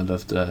 and I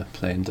loved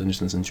playing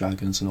Dungeons and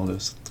Dragons and all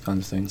those kind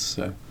of things.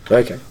 So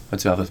okay, I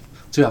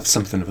do have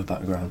something of a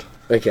background.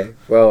 Okay,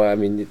 well, I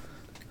mean,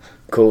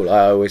 cool.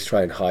 I always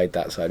try and hide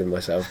that side of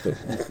myself,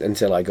 but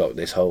until I got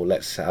this whole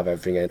let's have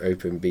everything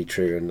open, be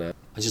true, and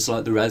I just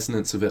like the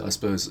resonance of it, I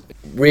suppose.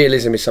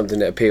 Realism is something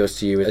that appeals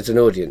to you as an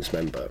audience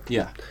member.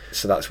 Yeah.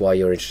 So that's why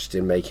you're interested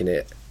in making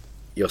it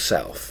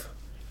yourself.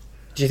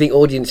 Do you think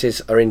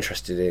audiences are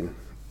interested in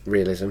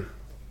realism?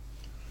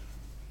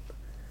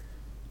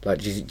 Like,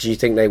 do you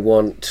think they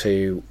want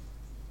to?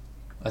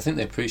 I think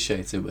they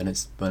appreciate it when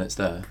it's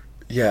there.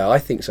 Yeah, I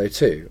think so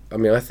too. I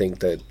mean, I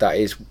think that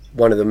is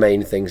one of the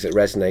main things that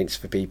resonates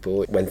for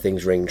people when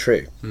things ring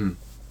true.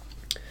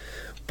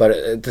 But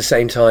at the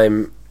same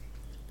time,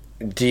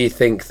 do you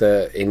think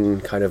that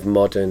in kind of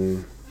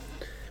modern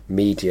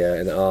media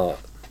and art,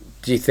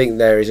 do you think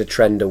there is a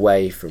trend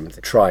away from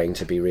trying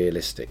to be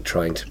realistic,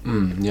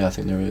 Yeah, I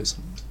think there is.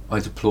 I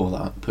deplore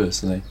that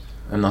personally,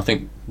 and I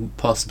think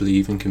possibly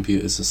even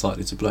computers are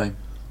slightly to blame.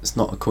 It's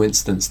not a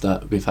coincidence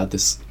that we've had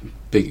this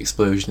big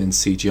explosion in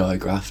CGI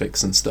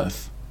graphics and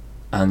stuff,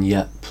 and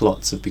yet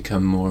plots have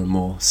become more and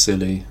more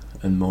silly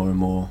and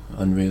more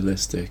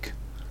unrealistic,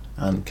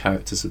 and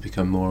characters have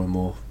become more and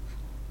more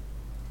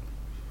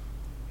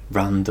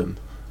random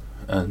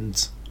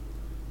and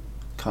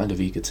kind of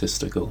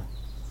egotistical,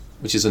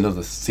 which is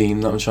another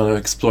theme that I'm trying to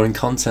explore in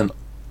content.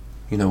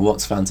 You know,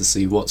 what's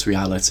fantasy, what's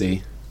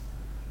reality?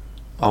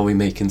 Are we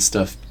making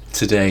stuff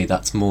today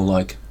that's more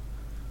like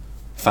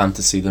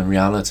fantasy than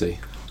reality?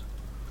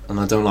 And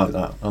I don't like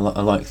that. I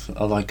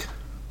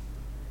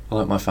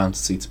like my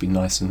fantasy to be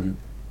nice and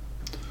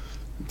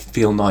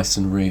feel nice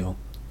and real.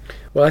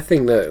 Well, I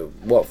think that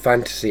what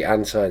fantasy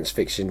and science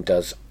fiction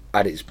does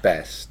at its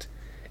best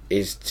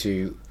is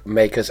to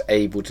make us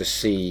able to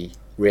see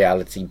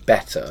reality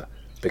better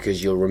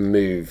because you're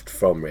removed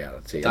from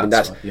reality.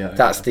 That's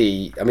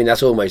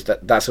almost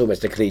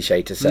a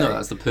cliche to say. No,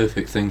 that's the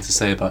perfect thing to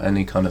say about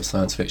any kind of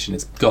science fiction.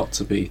 It's got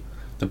to be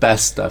the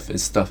best stuff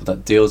is stuff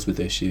that deals with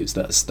issues,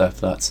 that's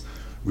stuff that's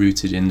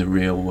rooted in the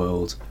real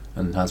world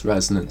and has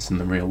resonance in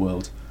the real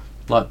world,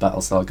 like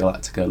Battlestar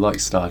Galactica, like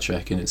Star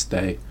Trek in its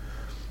day,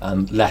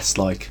 and less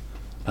like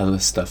other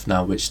stuff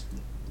now which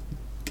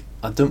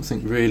I don't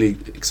think really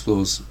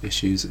explores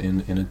issues in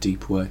a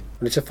deep way.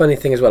 It's a funny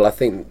thing as well. I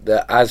think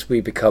that as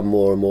we become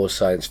more and more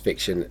science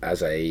fiction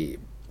as a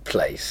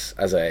place,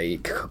 as a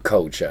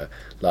culture,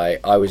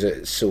 like I was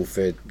at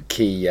Salford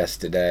Quay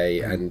yesterday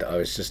and I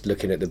was just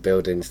looking at the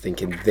buildings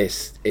thinking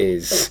this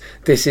is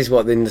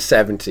what in the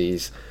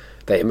 70s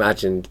they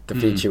imagined the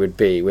future would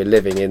be. We're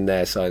living in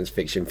their science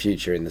fiction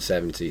future in the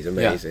 70s.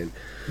 Amazing.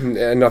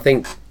 Yeah. And I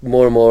think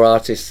more and more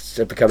artists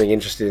are becoming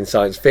interested in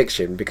science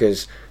fiction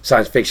because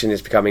science fiction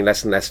is becoming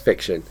less and less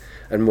fiction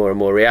and more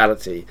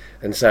reality.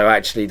 And so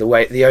actually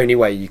the only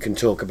way you can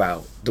talk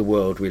about the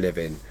world we live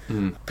in,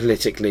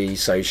 politically,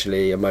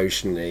 socially,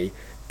 emotionally,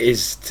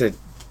 is to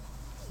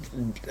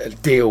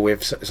deal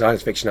with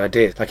science fiction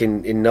ideas. Like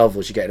in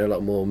novels, you're getting a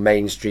lot more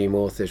mainstream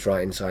authors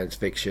writing science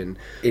fiction.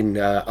 In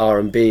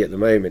R&B at the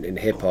moment, in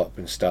hip hop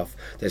and stuff,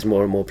 there's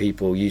more and more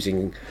people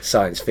using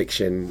science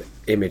fiction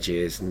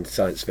images and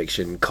science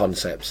fiction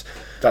concepts.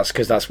 That's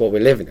because that's what we're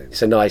living in.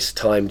 It's a nice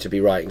time to be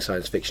writing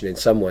science fiction in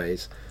some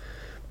ways,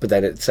 but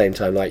then at the same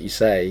time, like you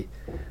say,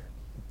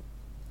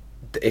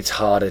 it's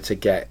harder to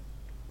get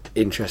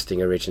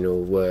interesting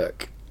original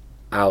work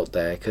out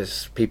there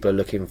because people are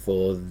looking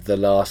for the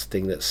last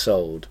thing that's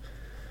sold.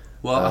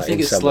 Well, I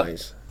think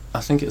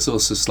I think it's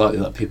also slightly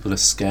that people are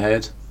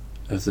scared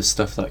of the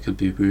stuff that could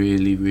be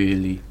really,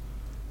 really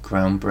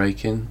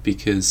groundbreaking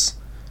because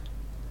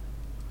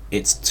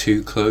it's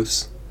too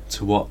close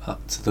to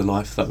the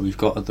life that we've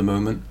got at the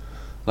moment.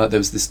 Like there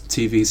was this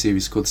TV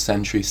series called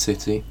Century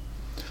City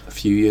a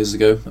few years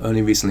ago. I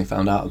only recently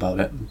found out about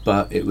it,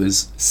 but it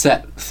was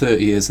set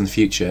 30 years in the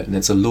future, and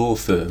it's a law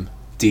firm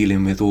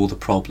dealing with all the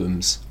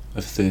problems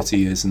of 30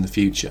 years in the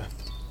future.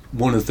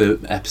 One of the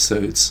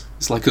episodes,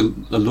 it's like a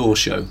law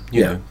show,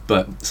 you know,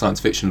 but science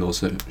fiction law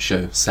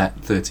show set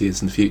 30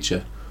 years in the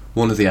future.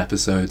 One of the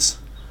episodes,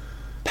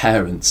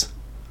 parents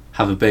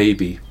have a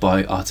baby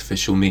by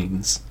artificial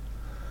means,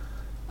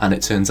 and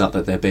it turns out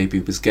that their baby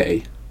was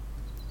gay,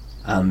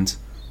 and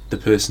the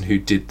person who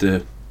did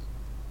the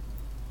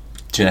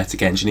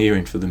genetic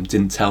engineering for them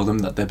didn't tell them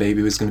that their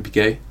baby was going to be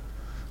gay,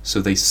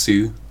 so they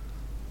sue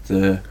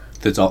the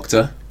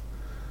doctor,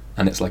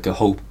 and it's like a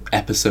whole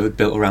episode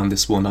built around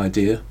this one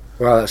idea.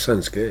 Wow, that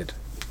sounds good.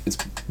 It's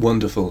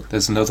wonderful.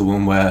 There's another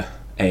one where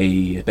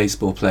a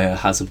baseball player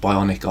has a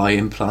bionic eye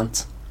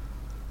implant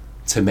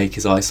to make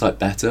his eyesight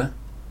better,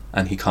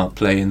 and he can't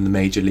play in the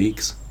major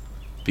leagues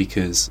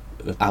because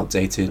of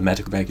outdated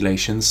medical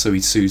regulations, so he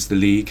sues the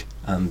league,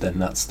 and then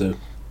that's the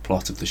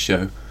plot of the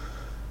show.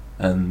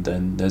 And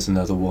then there's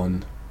another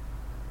one.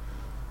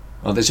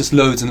 Oh, there's just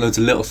loads and loads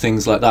of little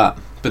things like that,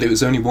 but it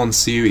was only one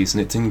series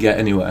and it didn't get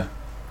anywhere.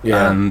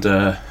 Yeah. And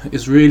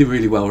it's really,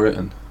 really well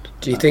written.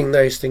 Do you think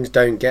those things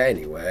don't get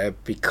anywhere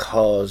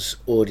because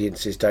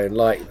audiences don't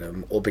like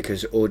them, or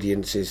because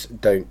audiences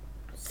don't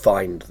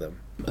find them?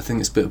 I think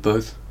it's a bit of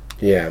both.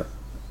 Yeah.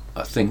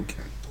 I think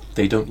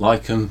they don't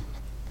like them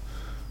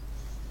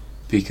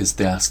because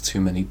they ask too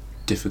many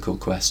difficult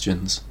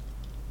questions,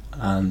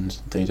 and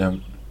they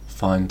don't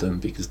find them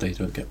because they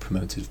don't get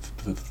promoted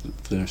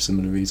for a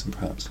similar reason,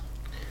 perhaps.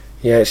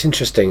 Yeah, it's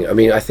interesting. I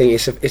mean, I think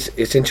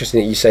it's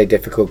interesting that you say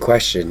difficult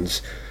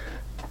questions.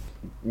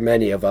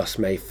 Many of us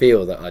may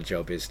feel that our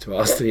job is to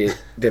ask the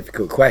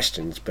difficult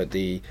questions, but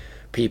the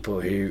people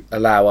who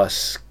allow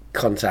us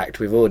contact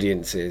with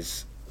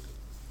audiences,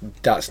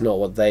 that's not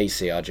what they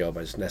see our job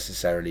as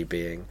necessarily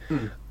being.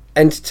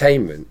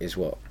 Entertainment is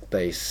what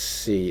they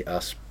see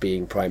us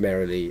being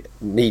primarily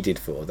needed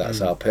for.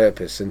 That's our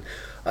purpose, and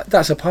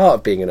that's a part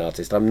of being an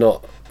artist. I'm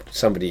not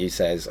somebody who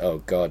says, oh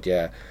god,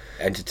 yeah,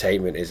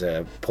 entertainment is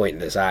a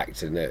pointless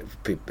act and that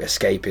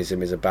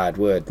escapism is a bad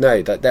word. No,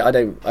 I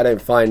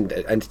don't find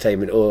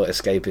entertainment or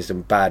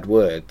escapism bad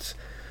words,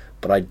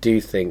 but I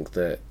do think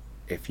that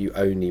if you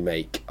only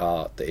make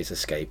art that is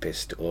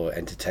escapist or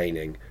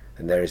entertaining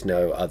and there is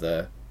no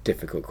other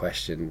difficult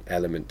question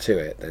element to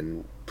it,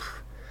 then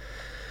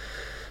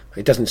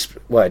it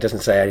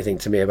doesn't say anything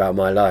to me about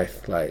my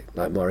life, like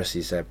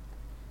Morrissey said.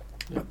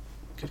 Yeah,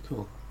 good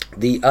call.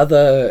 The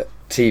other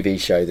TV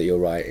show that you're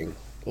writing,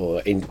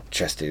 or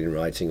interested in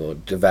writing, or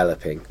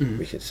developing,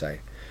 we should say,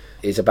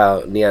 is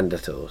about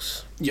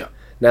Neanderthals. Yeah.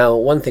 Now,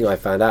 one thing I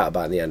found out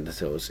about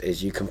Neanderthals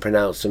is you can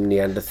pronounce them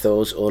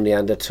Neanderthals or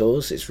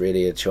Neanderthals. It's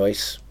really a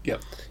choice. Yeah.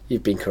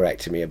 You've been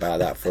correcting me about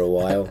that for a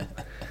while.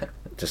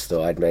 Just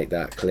thought I'd make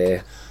that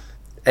clear.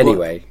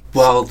 Anyway.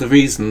 Well, the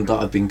reason that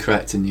I've been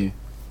correcting you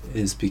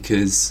is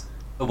because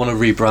I want to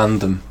rebrand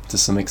them to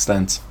some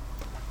extent,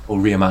 or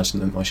reimagine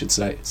them, I should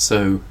say.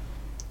 So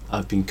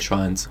I've been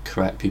trying to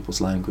correct people's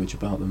language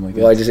about them, I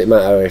guess. Why does it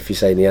matter if you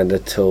say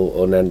Neanderthal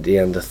or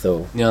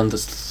Neanderthal?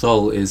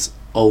 Neanderthal is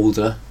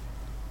older.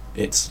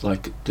 It's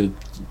like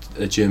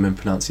a German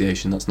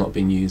pronunciation that's not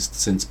been used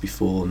since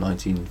before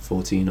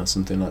 1914 or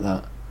something like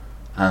that.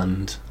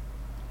 And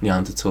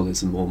Neanderthal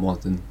is a more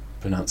modern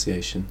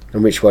pronunciation.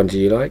 And which one do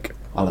you like?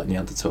 I like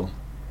Neanderthal.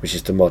 Which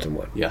is the modern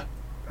one? Yeah.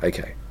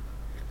 Okay.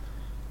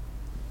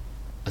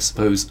 I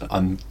suppose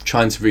I'm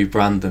trying to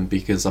rebrand them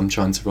because I'm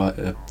trying to write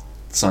a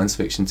science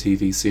fiction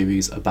TV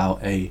series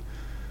about a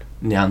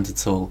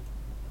Neanderthal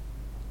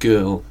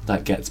girl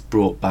that gets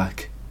brought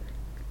back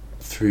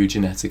through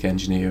genetic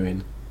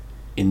engineering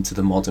into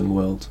the modern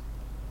world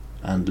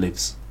and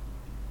lives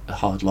a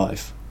hard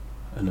life,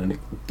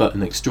 but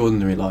an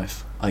extraordinary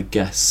life. I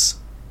guess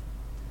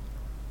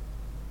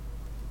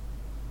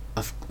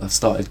I've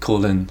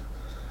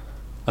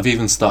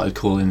even started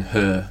calling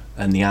her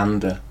a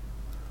Neander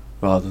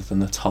rather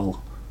than a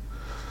Tull,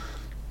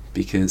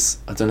 because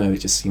I don't know, it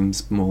just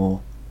seems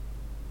more,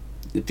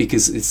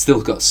 because it's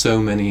still got so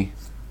many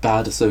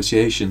bad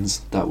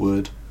associations, that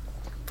word.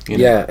 You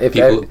know,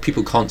 yeah,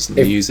 people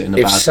constantly use it in a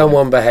bad way. If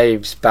someone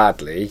behaves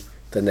badly,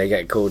 then they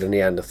get called a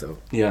Neanderthal.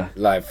 Yeah.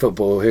 Like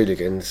football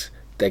hooligans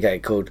they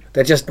get called.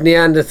 They're just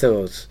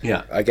Neanderthals.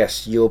 Yeah. I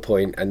guess your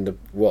point and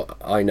what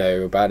I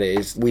know about it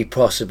is we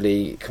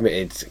possibly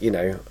committed,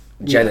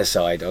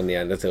 genocide on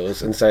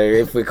Neanderthals, and so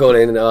if we're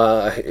calling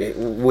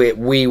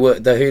we were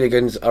the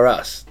hooligans are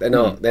us. They're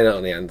not. They're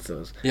not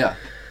Neanderthals. Yeah.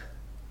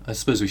 I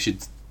suppose we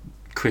should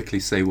quickly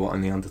say what a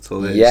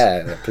Neanderthal is.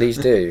 Yeah, please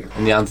do.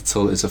 A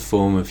Neanderthal is a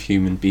form of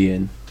human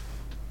being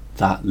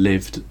that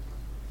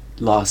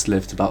last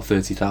lived about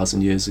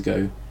 30,000 years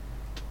ago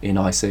in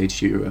Ice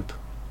Age Europe.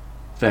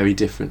 Very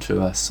different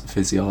to us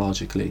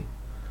physiologically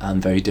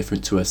and very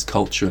different to us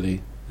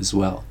culturally as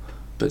well,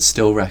 but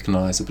still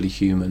recognisably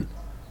human.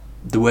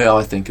 The way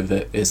I think of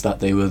it is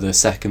that they were the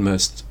second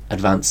most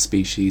advanced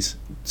species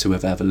to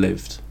have ever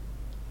lived,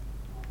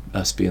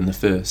 us being the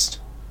first.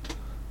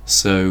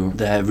 So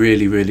they're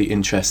really, really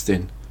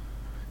interesting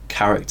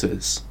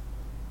characters,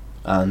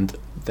 and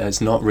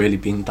there's not really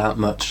been that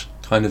much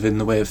kind of in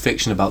the way of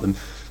fiction about them.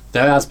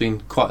 There has been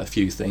quite a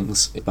few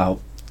things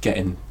about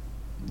getting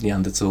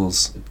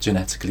Neanderthals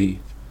genetically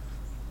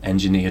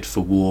engineered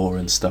for war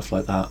and stuff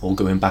like that, or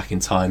going back in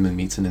time and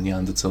meeting a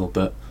Neanderthal,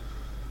 but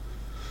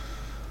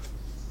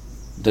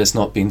there's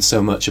not been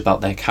so much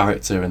about their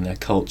character and their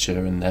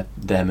culture and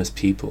them as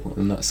people,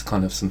 and that's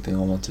kind of something I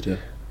wanted to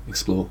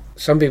explore.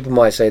 Some people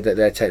might say that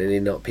they're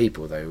technically not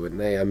people, though, wouldn't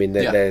they? I mean,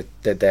 that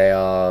they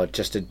are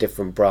just a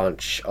different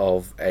branch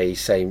of a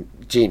same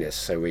genus.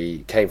 So we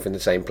came from the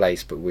same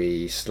place, but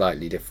we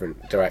slightly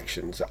different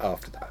directions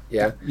after that.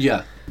 Yeah.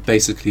 Yeah.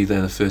 Basically,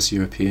 they're the first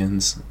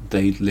Europeans.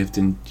 They lived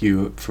in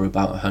Europe for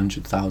about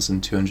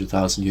 100,000,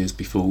 200,000 years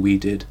before we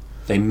did.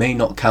 They may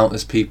not count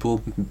as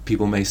people.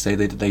 People may say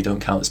that they don't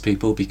count as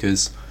people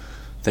because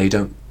they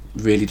don't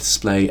really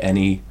display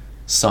any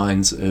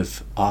signs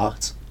of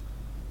art.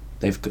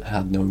 They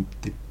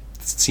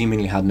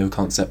seemingly had no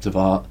concept of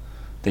art.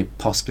 They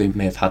possibly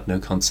may have had no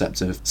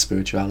concept of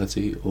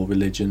spirituality or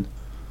religion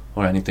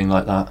or anything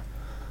like that.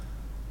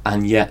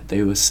 And yet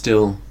they were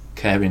still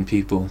caring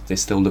people. They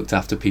still looked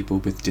after people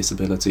with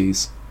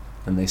disabilities,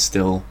 and they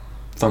still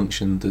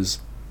functioned as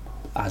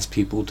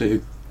people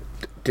do.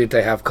 Did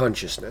they have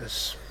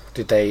consciousness?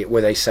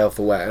 Were they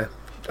self-aware?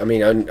 I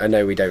mean, I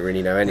know we don't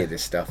really know any of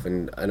this stuff,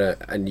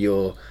 and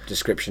your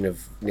description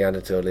of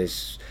Neanderthal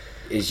is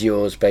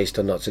yours based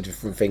on lots of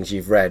different things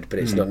you've read, but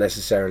it's not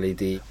necessarily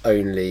the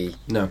only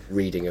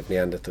reading of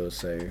Neanderthals.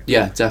 So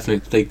yeah,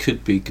 definitely they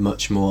could be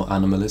much more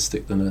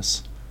animalistic than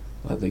us.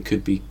 Like they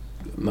could be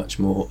much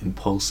more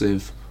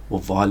impulsive or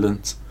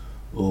violent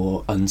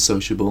or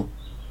unsociable,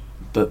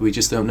 but we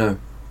just don't know.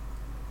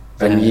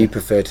 And you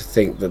prefer to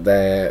think that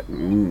they're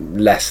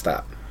less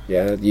that,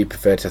 yeah? You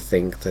prefer to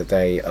think that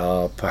they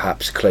are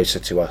perhaps closer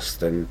to us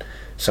than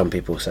some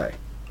people say?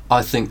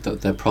 I think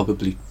that they're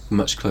probably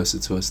much closer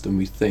to us than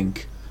we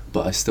think,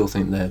 but I still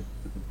think they're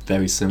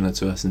very similar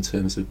to us in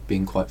terms of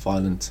being quite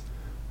violent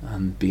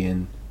and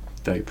being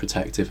very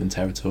protective and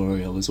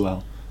territorial as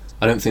well.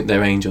 I don't think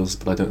they're angels,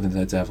 but I don't think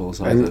they're devils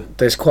either. And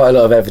there's quite a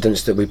lot of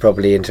evidence that we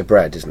probably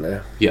interbred, isn't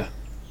there? Yeah.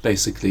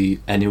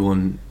 Basically,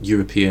 anyone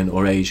European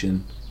or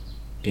Asian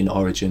in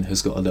origin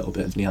has got a little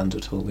bit of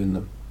Neanderthal in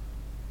them.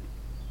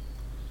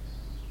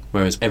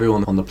 Whereas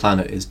everyone on the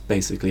planet is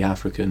basically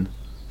African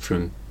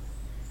from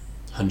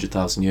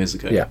 100,000 years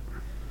ago. Yeah.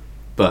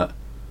 But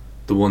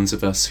the ones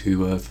of us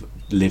who have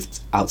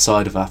lived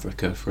outside of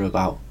Africa for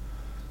about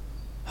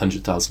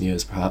 100,000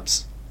 years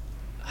perhaps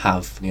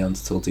have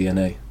Neanderthal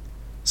DNA.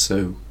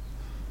 So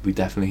we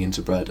definitely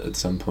interbred at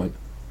some point.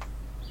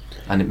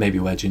 And it may be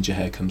where ginger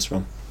hair comes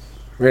from.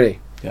 Really?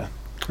 Yeah.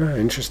 Oh,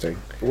 interesting.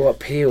 What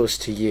appeals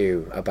to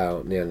you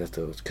about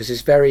Neanderthals? Because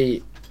it's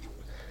very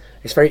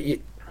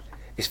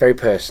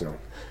personal,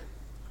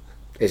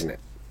 isn't it?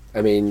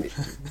 I mean,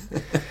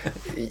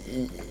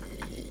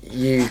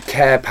 you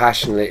care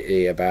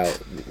passionately about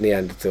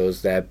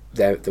Neanderthals.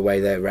 They're the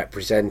way they're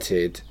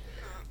represented.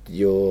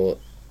 Your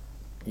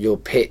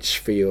pitch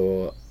for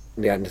your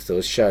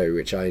Neanderthals show,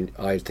 which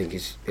I think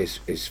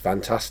is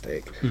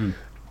fantastic,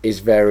 is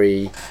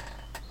very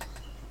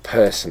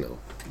personal.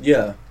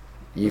 Yeah.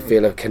 You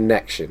feel a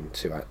connection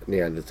to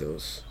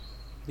Neanderthals.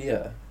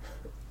 Yeah.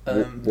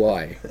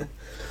 Why?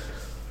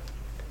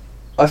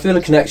 I feel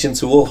a connection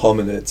to all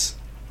hominids,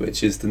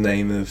 which is the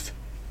name of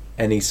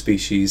any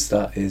species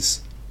that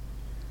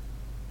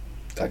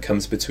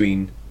comes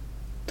between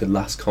the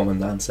last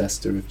common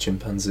ancestor of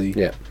chimpanzee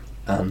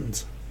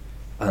and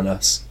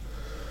us.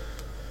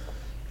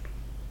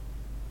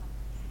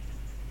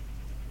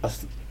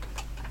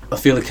 I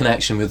feel a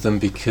connection with them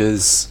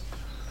because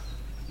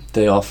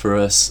they offer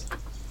us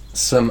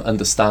some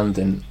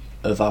understanding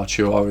of our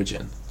true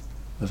origin,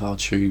 of our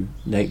true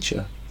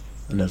nature,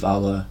 and of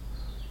our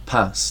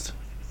past.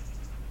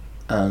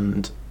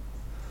 And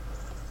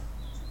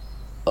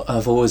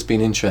I've always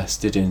been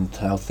interested in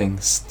how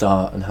things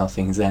start and how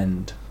things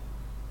end.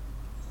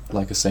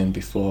 Like I was saying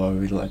before, I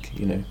really like,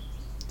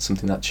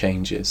 something that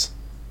changes.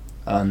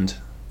 And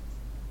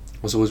I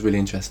was always really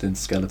interested in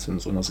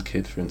skeletons when I was a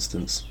kid, for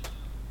instance. I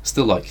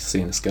still like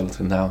seeing a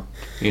skeleton now.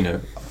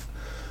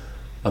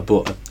 I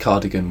bought a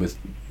cardigan with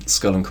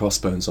skull and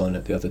crossbones on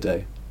it the other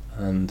day,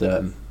 and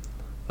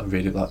I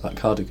really like that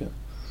cardigan.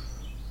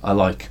 I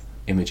like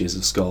images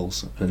of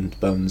skulls and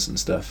bones and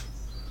stuff,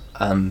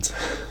 and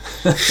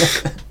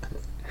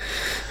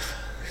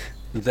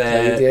You're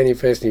the only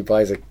person who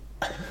buys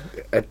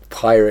a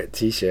pirate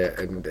t-shirt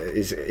and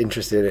is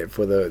interested in it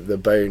for the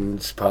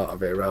bones part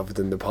of it rather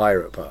than the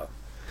pirate part.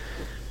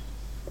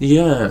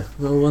 Yeah,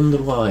 I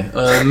wonder why.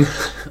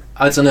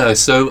 I don't know.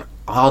 So,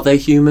 are they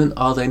human?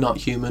 Are they not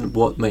human?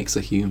 What makes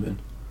a human?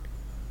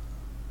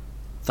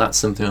 That's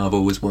something I've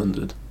always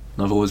wondered.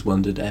 And I've always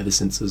wondered ever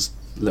since I was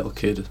a little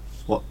kid.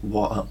 What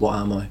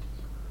am I?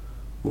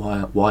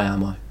 Why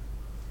am I?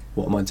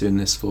 What am I doing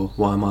this for?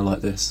 Why am I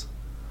like this?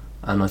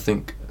 And I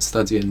think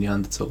studying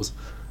Neanderthals,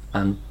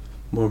 and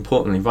more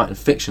importantly, writing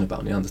fiction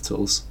about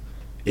Neanderthals,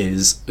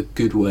 is a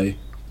good way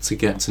to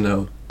get to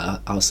know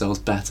ourselves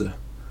better.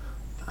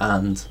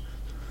 And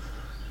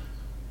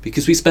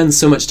because we spend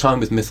so much time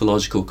with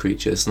mythological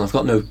creatures, and I've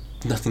got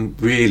nothing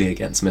really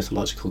against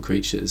mythological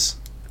creatures,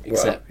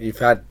 except you've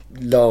had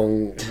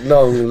long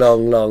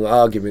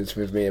arguments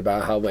with me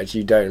about how much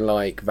you don't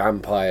like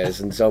vampires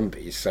and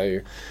zombies, so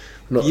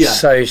I'm not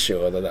so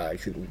sure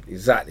that can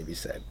exactly be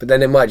said. But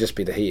then it might just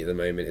be the heat of the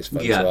moment. It's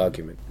fun to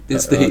argument.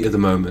 It's the heat of the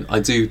moment.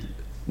 I do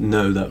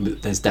know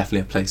that there's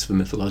definitely a place for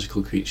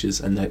mythological creatures,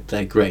 and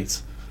they're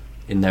great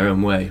in their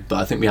own way, but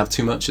I think we have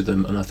too much of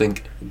them, and I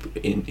think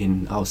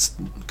in our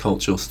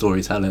cultural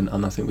storytelling,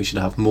 and I think we should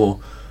have more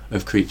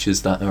of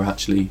creatures that were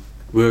actually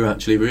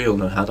real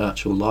and had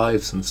actual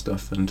lives and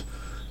stuff, and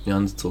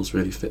Neanderthals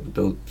really fit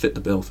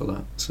the bill for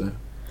that, so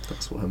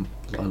that's why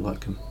I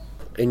like them.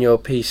 In your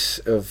piece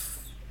of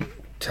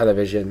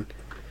television,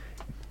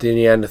 the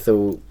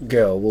Neanderthal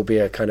girl will be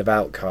a kind of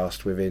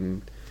outcast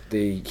within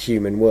the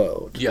human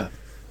world. Yeah.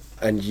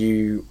 And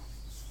you're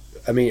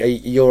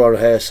on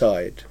her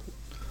side.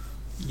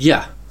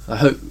 Yeah, I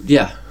hope.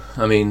 Yeah,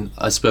 I mean,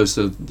 I suppose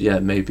so. Yeah,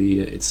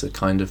 maybe it's a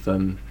kind of.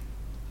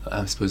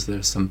 I suppose there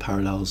are some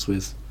parallels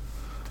with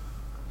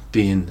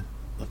being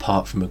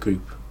apart from a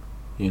group,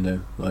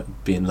 like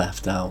being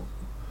left out,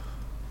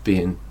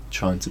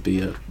 trying to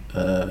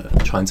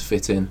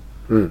fit in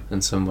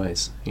some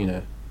ways,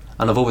 And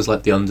I've always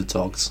liked the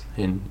underdogs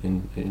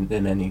in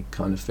any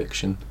kind of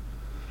fiction,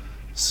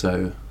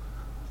 so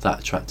that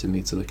attracted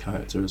me to the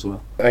character as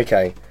well.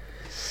 Okay,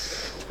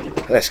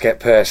 let's get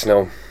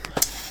personal.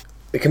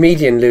 The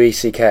comedian Louis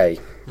C.K.,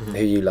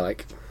 who you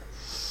like,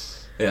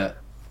 yeah,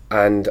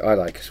 and I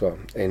like as well.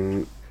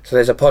 So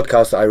there's a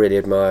podcast that I really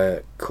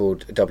admire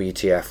called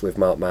WTF with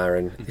Mark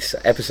Maron. This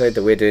episode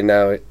that we're doing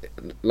now,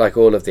 like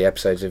all of the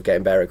episodes of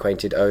Getting Better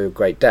Acquainted, owe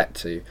great debt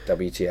to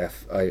WTF.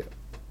 I,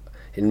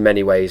 in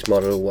many ways,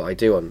 model what I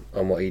do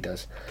on what he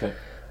does. Okay.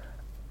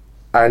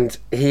 And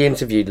he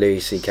interviewed Louis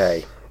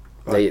C.K.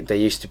 Right. They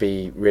used to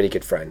be really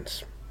good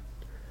friends,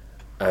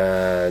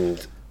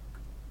 and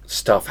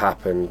stuff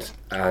happened,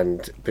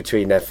 and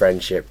between their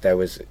friendship there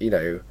was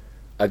a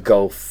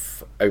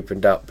gulf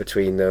opened up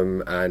between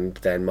them, and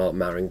then Mark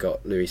Maron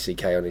got Louis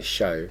C.K. on his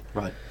show,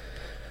 right,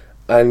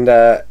 and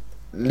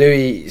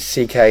Louis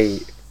C.K.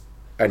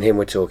 and him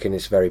were talking.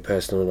 It's very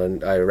personal,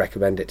 and I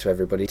recommend it to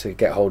everybody to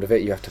get hold of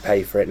it. You have to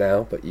pay for it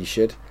now, but you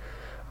should.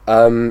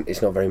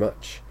 It's not very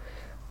much.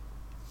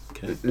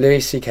 Okay.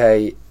 Louis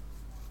C.K.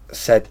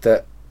 said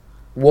that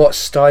what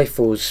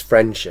stifles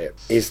friendship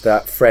is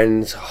that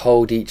friends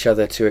hold each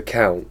other to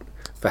account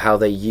for how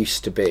they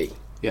used to be.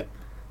 Yeah.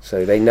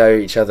 So they know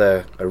each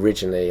other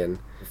originally, and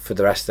for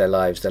the rest of their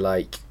lives they're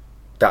like,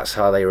 that's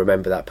how they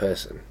remember that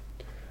person.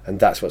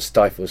 And that's what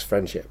stifles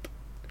friendship,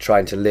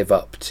 trying to live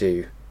up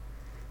to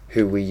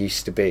who we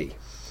used to be.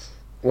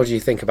 What do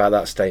you think about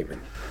that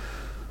statement?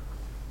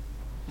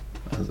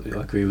 I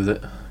agree with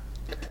it.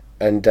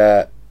 And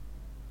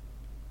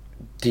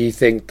do you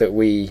think that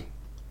we,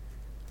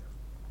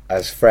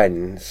 as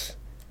friends,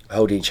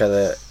 hold each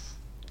other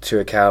to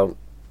account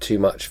too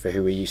much for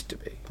who we used to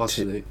be?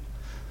 Possibly.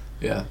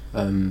 Yeah.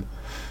 I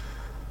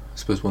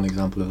suppose one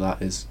example of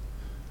that is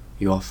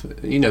you often,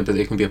 but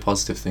it can be a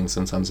positive thing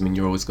sometimes. I mean,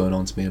 you're always going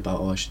on to me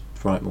about, I should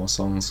write more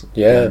songs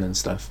again and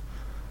stuff.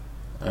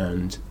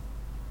 And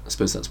I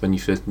suppose that's when you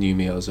first knew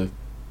me. I was a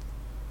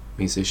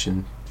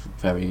musician,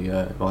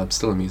 I'm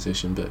still a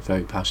musician, but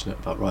very passionate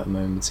about writing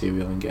my own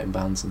material and getting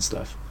bands and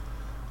stuff.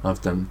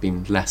 I've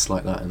been less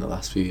like that in the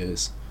last few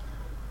years.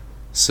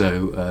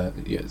 So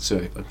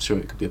so I'm sure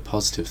it could be a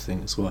positive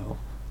thing as well.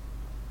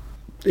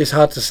 It's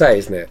hard to say,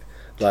 isn't it?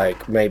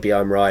 Like, maybe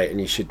I'm right and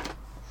you should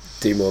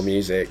do more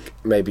music.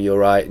 Maybe you're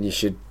right and you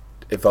should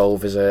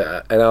evolve as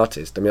an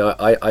artist. I mean,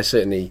 I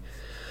certainly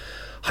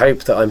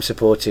hope that I'm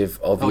supportive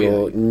of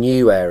your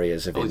new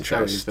areas of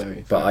interest,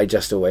 but I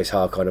just always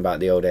hark on about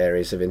the old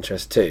areas of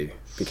interest too,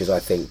 because I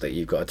think that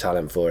you've got a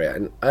talent for it.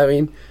 And I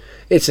mean,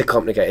 it's a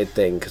complicated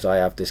thing, because I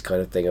have this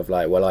kind of thing of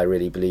like, well, I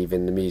really believe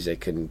in the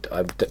music, and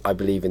I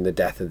believe in the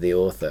death of the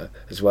author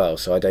as well.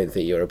 So I don't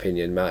think your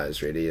opinion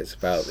matters really. It's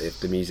about if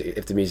the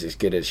music's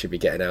good, it should be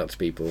getting out to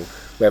people,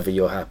 whether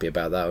you're happy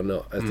about that or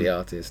not as the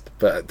artist.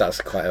 But that's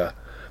quite a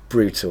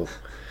brutal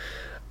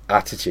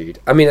attitude.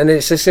 I mean, and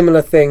it's a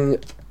similar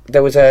thing.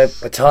 There was a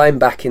time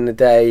back in the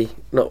day,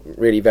 not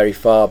really very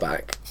far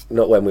back,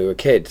 not when we were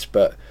kids,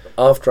 but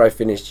after I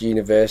finished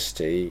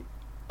university,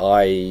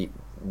 I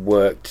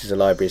worked as a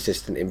library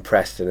assistant in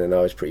Preston, and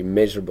I was pretty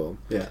miserable.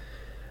 Yeah.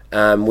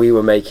 We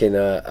were making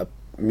a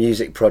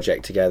music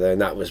project together,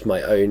 and that was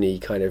my only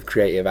kind of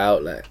creative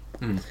outlet.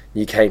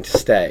 You came to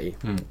stay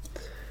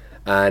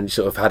and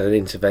sort of had an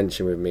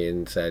intervention with me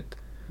and said,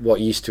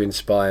 what used to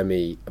inspire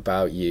me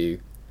about you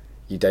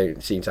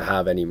don't seem to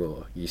have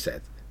anymore, you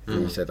said.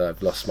 And you said,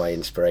 I've lost my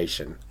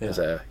inspiration as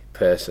a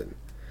person.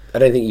 I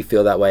don't think you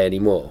feel that way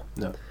anymore.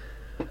 No.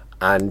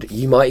 And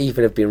you might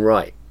even have been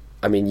right.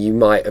 I mean, you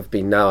might have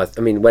been now.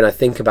 I mean, when I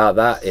think about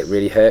that, it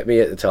really hurt me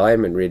at the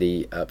time and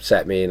really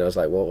upset me. And I was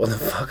like, well, what the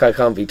fuck? I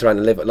can't be trying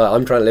to live... Like,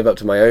 I'm trying to live up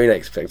to my own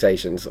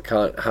expectations.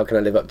 How can I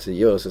live up to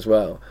yours as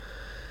well?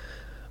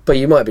 But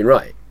you might have been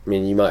right. I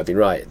mean, you might have been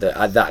right that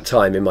at that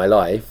time in my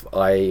life,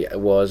 I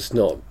was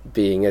not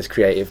being as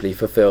creatively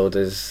fulfilled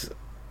as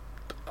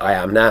I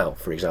am now,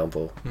 for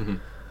example.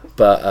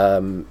 But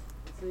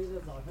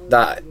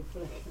that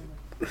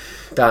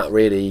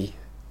really...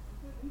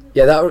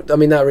 Yeah,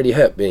 that really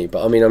hurt me.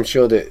 But I mean, I'm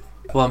sure that...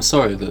 Well, I'm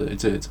sorry that it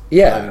did.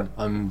 Yeah.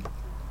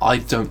 I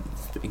don't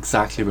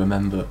exactly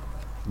remember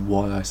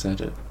why I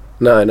said it.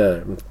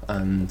 No.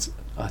 And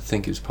I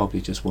think it's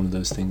probably just one of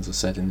those things I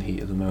said in the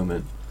heat of the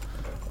moment.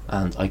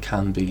 And I've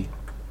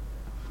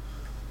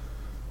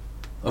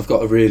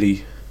got a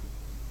really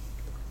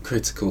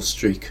critical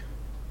streak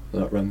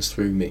that runs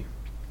through me.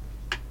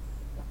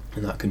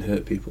 And that can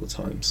hurt people at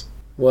times.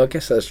 Well, I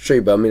guess that's true,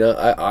 but I mean,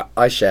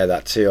 I share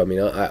that too. I mean,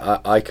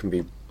 I can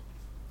be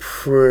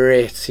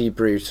pretty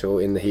brutal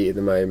in the heat of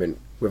the moment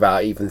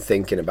without even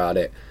thinking about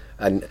it,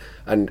 and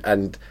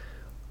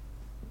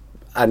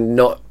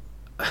not.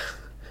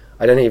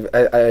 I don't even.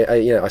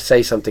 I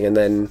say something and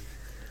then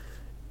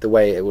the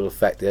way it will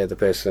affect the other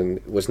person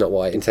was not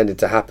what I intended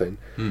to happen.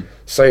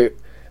 So,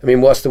 I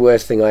mean, what's the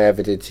worst thing I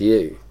ever did to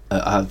you?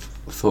 I've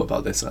thought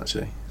about this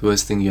actually. The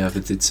worst thing you ever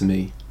did to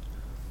me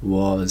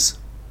was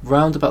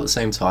round about the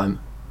same time,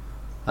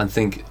 and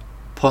think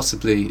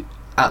possibly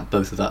at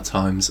both of that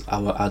times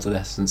our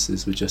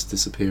adolescences were just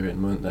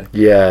disappearing, weren't they?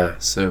 Yeah.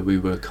 So we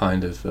were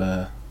kind of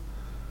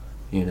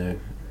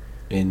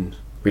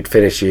we'd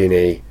finished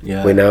uni.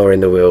 Yeah. We're in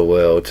the real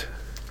world.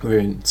 We're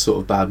in sort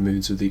of bad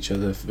moods with each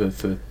other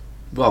for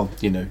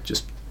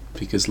just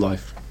because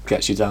life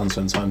gets you down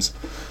sometimes.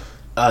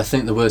 I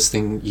think the worst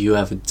thing you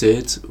ever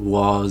did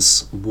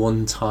was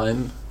one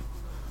time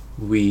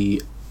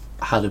we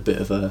had a bit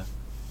of a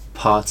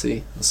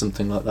party or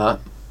something like that,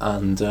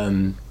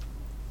 and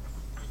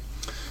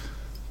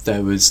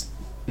there was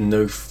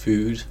no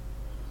food.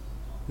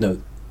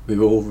 No, we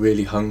were all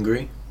really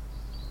hungry,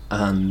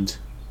 and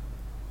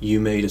you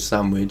made a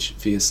sandwich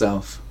for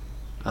yourself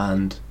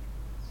and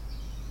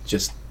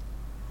just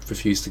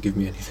refused to give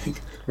me anything.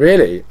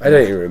 Really? I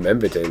don't even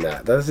remember doing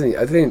that.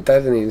 That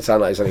doesn't even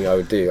sound like something I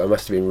would do. I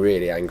must have been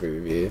really angry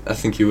with you. I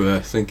think you were.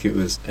 I think it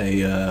was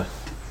it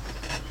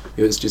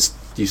was just,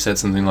 you said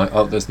something like,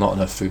 oh, there's not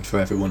enough food for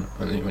everyone,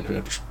 and then you went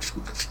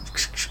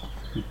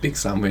big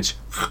sandwich.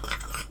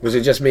 Was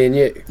it just me and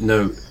you?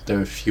 No, there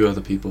were a few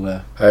other people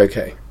there.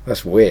 Okay,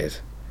 that's weird.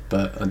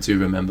 But I do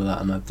remember that,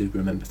 and I do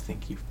remember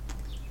thinking,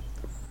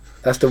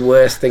 that's the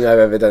worst thing I've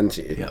ever done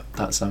to you. yeah,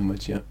 that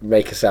sandwich, yeah.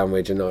 Make a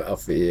sandwich and not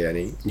offer you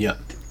any. Yeah.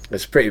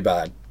 It's pretty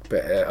bad,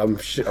 but I'm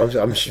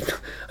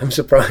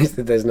surprised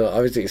that there's not. I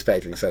was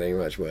expecting something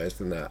much worse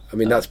than that. I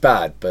mean, that's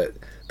bad, but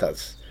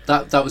that's...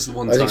 That was the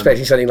one time. I was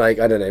expecting something like,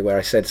 I don't know, where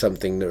I said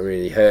something that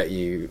really hurt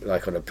you,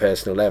 like on a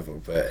personal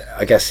level, but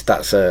I guess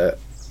that's a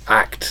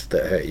act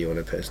that hurt you on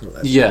a personal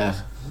level.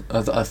 Yeah.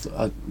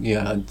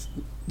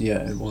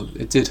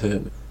 It did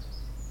hurt me.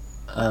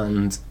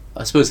 And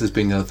I suppose there's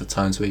been other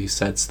times where you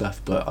said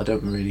stuff, but I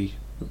can't really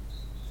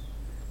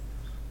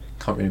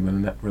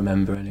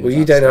remember any. Well,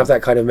 you don't have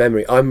that kind of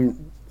memory.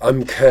 I'm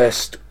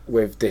cursed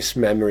with this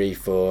memory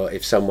for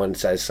if someone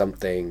says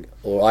something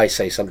or I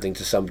say something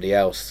to somebody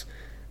else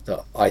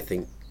that I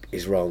think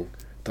is wrong,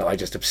 that I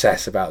just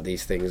obsess about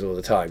these things all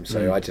the time.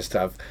 So I just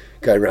have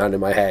going around in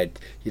my head,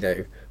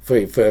 for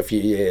a few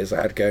years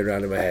I had going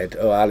around in my head,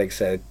 oh, Alex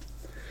said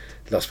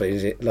lost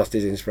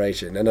his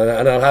inspiration, and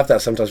I'll have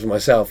that sometimes for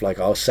myself. Like,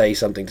 I'll say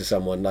something to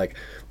someone, like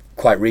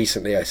quite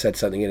recently I said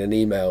something in an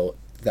email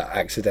that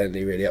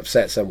accidentally really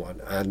upset someone,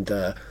 and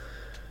I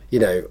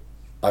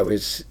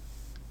was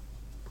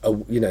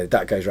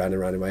that goes round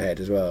and round in my head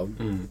as well.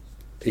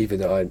 Even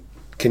though I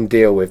can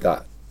deal with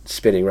that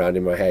spinning round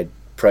in my head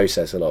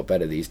process a lot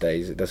better these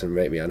days, it doesn't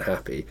make me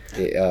unhappy.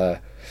 It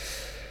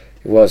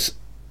was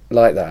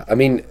like that. I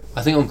mean,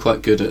 I think I'm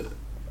quite good at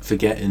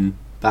forgetting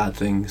bad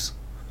things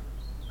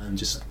and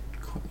just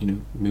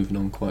moving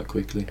on quite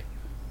quickly.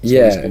 It's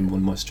always been one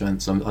of my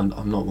strengths. I'm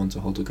not one to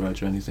hold a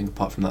grudge or anything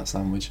apart from that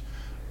sandwich,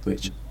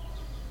 which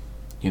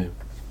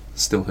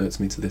still hurts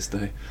me to this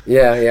day.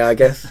 Yeah, I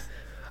guess.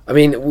 I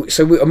mean,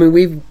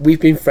 we've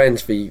been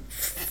friends for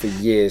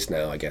years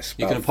now, I guess.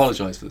 You can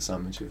apologise for the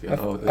sandwich if you. Did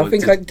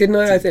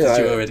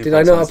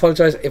I not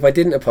apologise? If I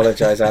didn't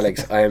apologise,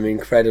 Alex, I am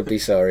incredibly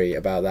sorry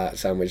about that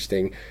sandwich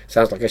thing.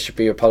 Sounds like I should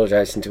be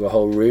apologising to a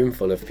whole room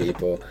full of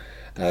people.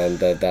 and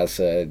that's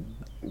a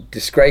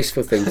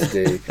disgraceful thing to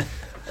do.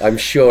 I'm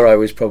sure I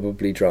was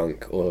probably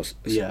drunk or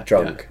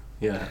drunk.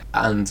 Yeah,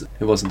 and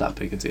it wasn't that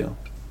big a deal.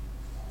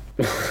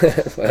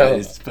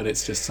 Well, but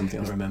it's just something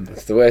I remember.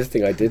 it's the worst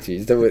thing I did to you.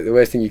 It's the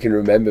worst thing you can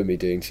remember me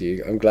doing to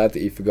you. I'm glad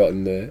that you've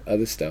forgotten the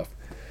other stuff.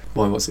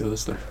 Why, what's the other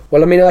stuff?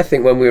 Well, I mean, I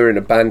think when we were in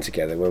a band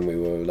together, when we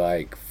were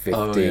like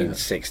 15, yeah.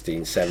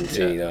 16,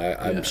 17,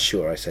 I'm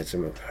sure I said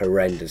some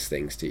horrendous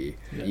things to you.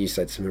 Yeah. You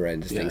said some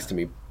horrendous things to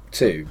me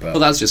too. But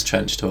Well, that's just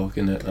trench talk,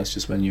 isn't it? That's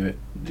just when you're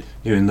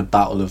in the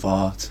battle of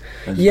art.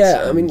 And,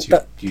 I mean,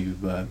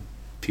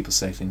 people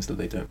say things that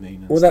they don't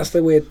mean. Well, that's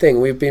the weird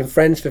thing. We've been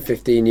friends for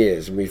 15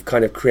 years and we've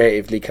kind of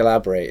creatively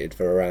collaborated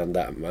for around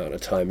that amount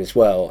of time as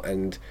well.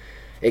 And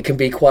it can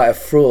be quite a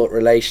fraught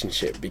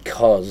relationship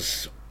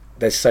because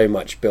there's so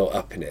much built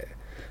up in it.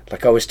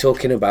 Like I was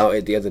talking about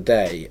it the other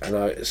day and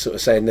I was sort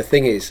of saying the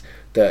thing is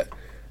that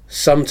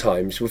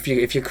sometimes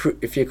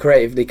if you're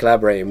creatively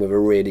collaborating with a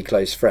really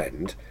close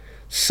friend,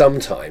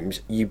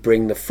 sometimes you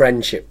bring the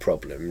friendship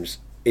problems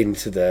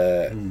into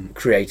the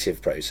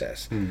creative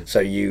process. So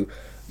you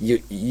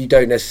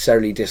don't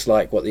necessarily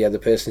dislike what the other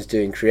person's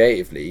doing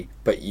creatively,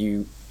 but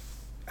you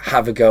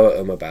have a go at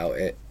them about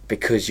it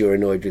because you're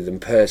annoyed with them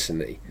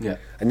personally. Yeah.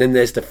 And then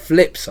there's the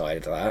flip side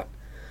of that,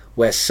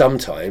 where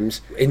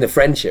sometimes in the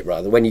friendship,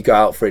 rather, when you go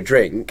out for a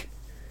drink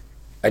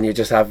and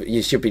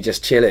you should be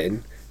just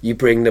chilling, you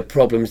bring the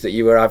problems that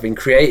you were having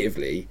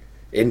creatively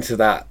into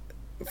that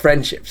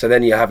friendship. So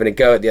then you're having a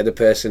go at the other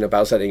person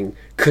about something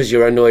because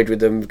you're annoyed with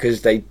them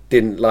because they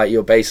didn't like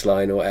your bass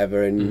line or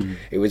whatever, and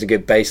it was a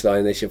good bass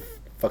line, they should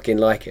fucking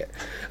like it.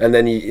 And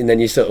then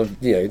you sort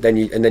of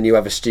then you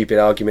have a stupid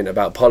argument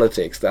about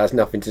politics that has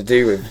nothing to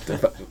do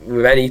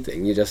with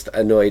anything. You're just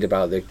annoyed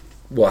about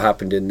what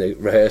happened in the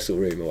rehearsal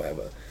room or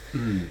whatever.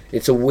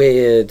 It's a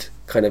weird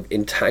kind of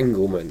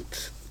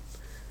entanglement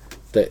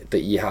that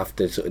you have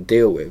to sort of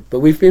deal with. But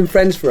we've been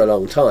friends for a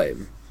long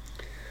time.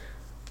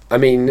 I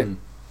mean,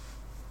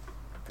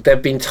 there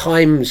have been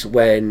times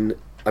when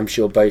I'm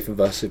sure both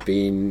of us have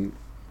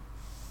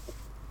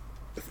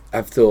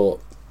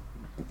thought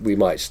we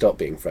might stop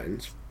being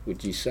friends.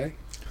 Would you say?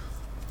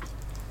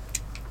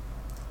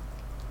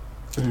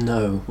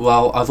 No.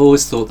 Well, I've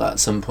always thought that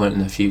at some point in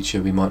the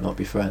future we might not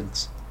be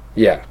friends.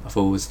 Yeah. I've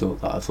always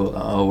thought that. I thought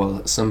that, oh, well,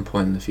 at some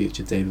point in the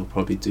future, Dave will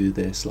probably do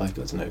this, like,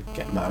 I don't know,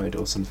 get married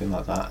or something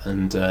like that,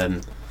 and,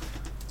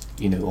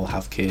 we'll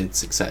have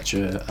kids,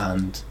 etc.,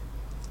 and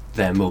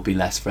then we'll be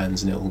less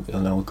friends and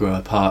it'll grow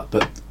apart.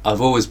 But I've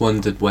always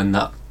wondered when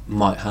that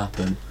might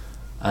happen,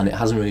 and it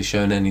hasn't really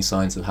shown any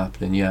signs of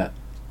happening yet.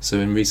 So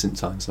in recent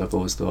times, I've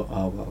always thought,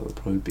 oh, well, we'll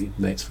probably be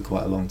mates for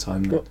quite a long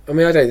time now. Well, I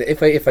mean, I don't.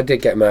 If I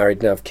did get married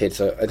and have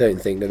kids, I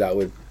don't think that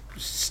would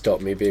stop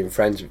me being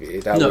friends with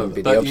you. That wouldn't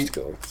be the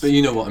obstacle. But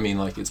you know what I mean,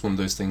 like, it's one of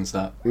those things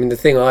that... I mean, the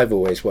thing I've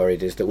always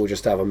worried is that we'll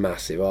just have a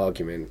massive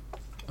argument.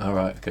 All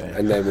right, okay.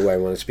 And then we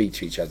won't want to speak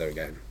to each other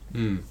again.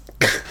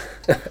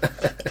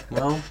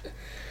 Well...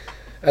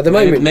 At the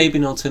moment, maybe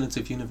in an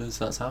alternative universe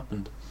that's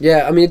happened.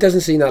 Yeah, I mean, it doesn't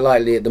seem that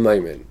likely at the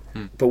moment.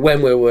 But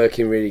when we're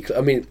working really,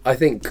 I mean, I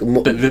think.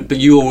 But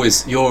you're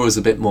always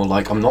a bit more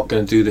like, I'm not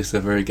going to do this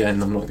ever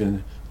again. I'm not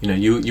going to,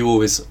 you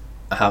always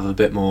have a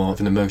bit more of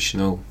an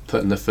emotional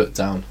putting the foot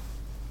down,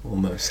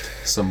 almost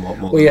somewhat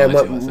more. Well, than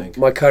I do, I think.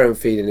 My current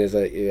feeling is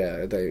that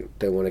I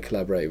don't want to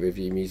collaborate with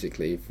you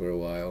musically for a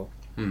while.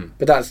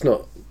 But that's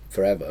not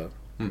forever.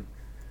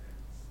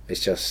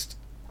 It's just,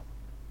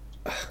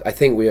 I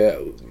think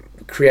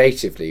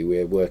creatively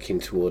we're working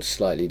towards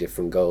slightly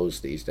different goals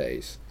these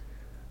days.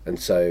 And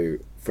so,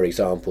 for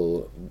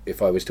example,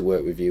 if I was to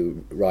work with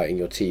you writing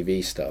your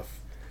TV stuff,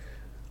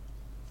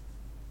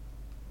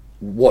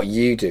 what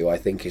you do I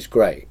think is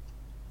great.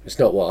 It's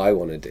not what I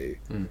want to do.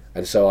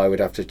 And so I would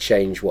have to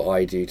change what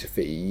I do to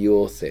fit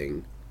your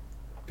thing,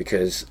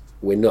 because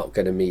we're not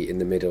going to meet in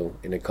the middle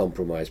in a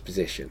compromise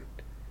position.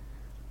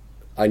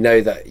 I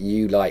know that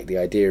you like the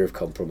idea of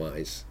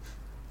compromise,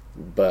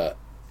 but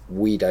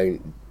we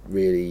don't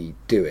really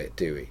do it,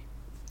 do we?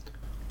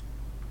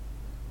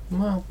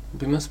 Well,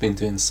 we must have been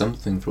doing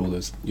something for all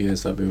those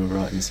years that we were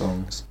writing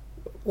songs.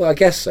 Well, I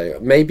guess so.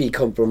 Maybe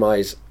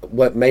compromise,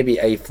 maybe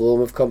a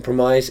form of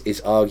compromise is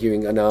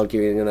arguing and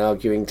arguing and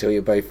arguing till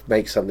you both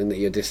make something that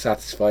you're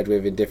dissatisfied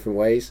with in different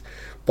ways.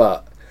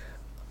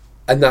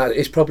 And that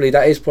is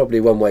probably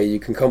one way you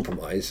can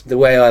compromise. The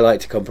way I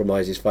like to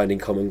compromise is finding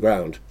common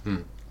ground.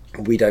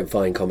 We don't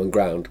find common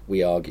ground,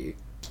 we argue.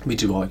 We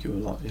do argue a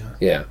lot, yeah.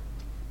 Yeah.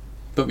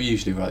 But we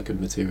usually write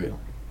good material.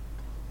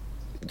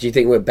 Do you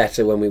think we're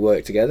better when we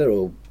work together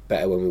or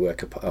better when we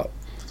work apart?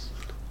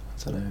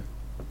 I don't know.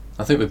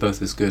 I think we're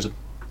both as good.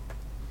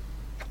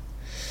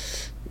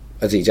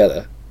 As each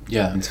other?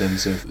 Yeah, in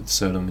terms of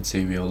solo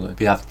material.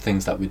 We have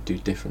things that we'd do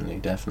differently,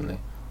 definitely.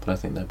 But I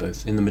think they're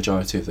both, in the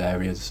majority of the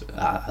areas,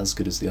 as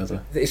good as the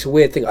other. It's a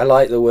weird thing. I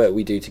like the work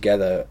we do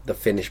together, the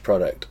finished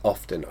product,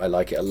 often. I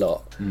like it a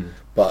lot.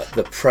 But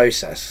the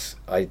process,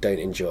 I don't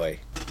enjoy.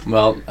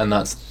 Well, and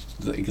that's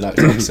that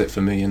trumps it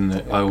for me, and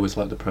I always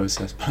like the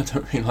process, but I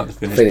don't really like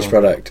the finished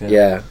product.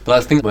 Yeah. But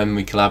I think when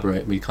we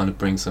collaborate, we kind of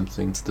bring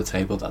something to the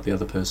table that the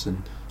other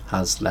person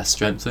has less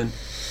strength in.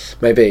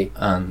 Maybe.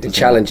 And it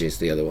challenges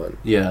the other one.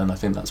 Yeah, and I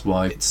think that's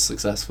why it's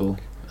successful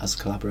as a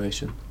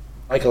collaboration.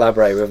 I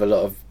collaborate with a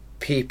lot of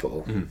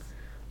people.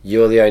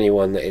 You're the only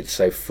one that it's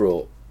so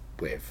fraught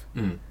with.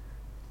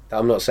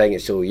 I'm not saying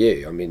it's all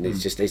you. I mean,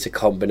 it's a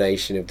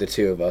combination of the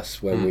two of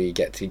us when we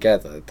get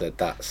together.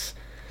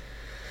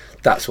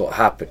 That's what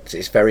happens.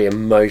 It's very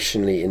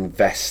emotionally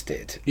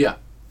invested. Yeah.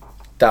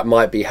 That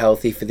might be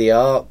healthy for the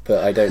art,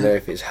 but I don't know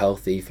if it's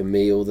healthy for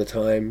me all the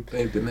time.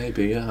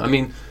 Maybe, yeah. I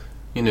mean,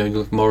 you know,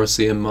 look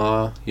Morrissey and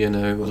Ma. You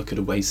know, look at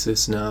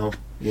Oasis now.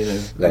 You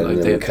know, Lennon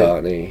and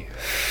McCartney.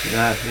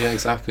 Yeah,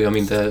 exactly. I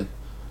mean, they're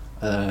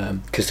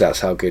because that's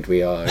how good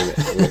we are.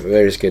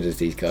 We're as good as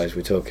these guys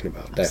we're talking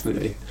about,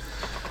 definitely.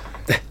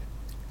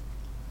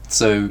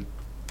 So,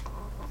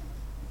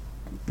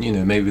 you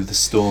know, maybe the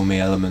stormy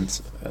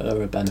elements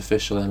are a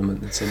beneficial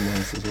element in some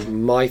ways as well.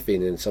 My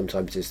feeling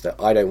sometimes is that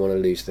I don't want to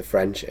lose the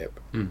friendship.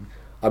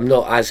 I'm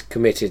not as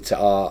committed to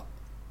art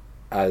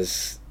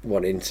as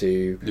wanting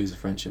to lose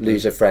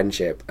a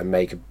friendship and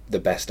make the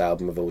best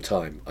album of all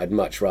time. I'd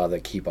much rather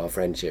keep our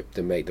friendship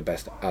than make the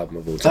best album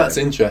of all time. That's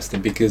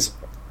interesting, because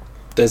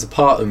there's a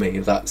part of me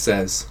that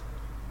says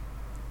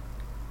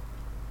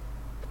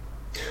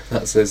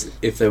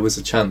if there was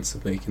a chance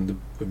of making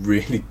a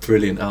really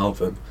brilliant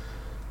album,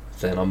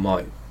 then I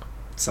might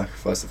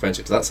sacrifice the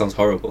friendship. That sounds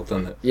horrible,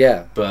 doesn't it?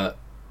 Yeah. But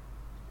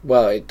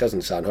well, it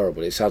doesn't sound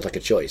horrible. It sounds like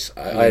a choice.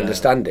 I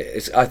understand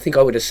it. I think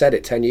I would have said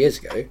it 10 years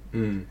ago.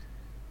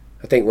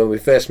 I think when we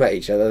first met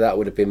each other, that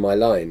would have been my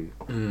line.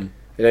 I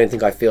don't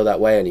think I feel that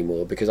way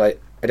anymore, because I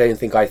don't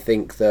think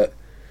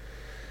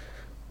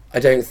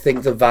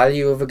the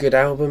value of a good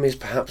album is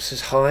perhaps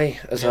as high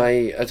as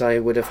I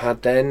would have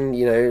had then.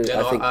 You know,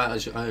 I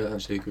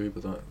actually agree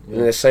with that. Yeah.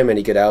 There's so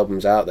many good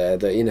albums out there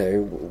that, you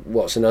know,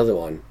 what's another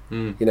one?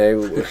 You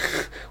know,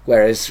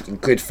 whereas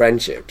good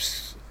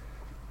friendships,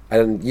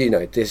 and you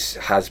know, this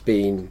has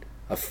been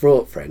a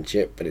fraught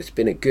friendship, but it's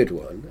been a good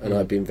one, and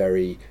I've been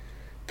very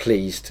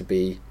pleased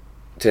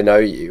to know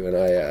you, and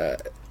I,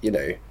 you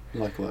know,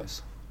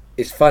 likewise.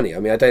 It's funny. I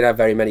mean, I don't have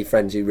very many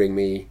friends who ring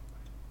me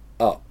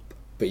up.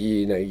 But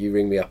you know, you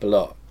ring me up a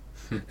lot.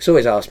 It's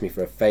always asked me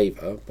for a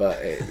favour, but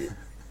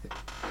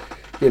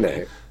you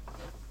know,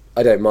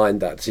 I don't mind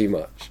that too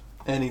much.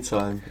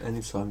 Anytime.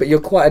 But you're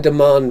quite a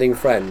demanding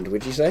friend,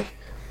 would you say?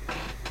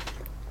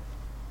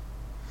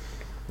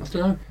 I don't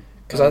know.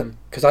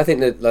 Because I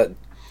think that, like,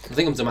 I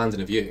think I'm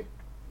demanding of you.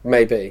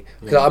 Maybe.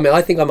 Because I mean,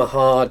 I think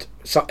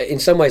in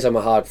some ways I'm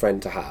a hard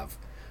friend to have,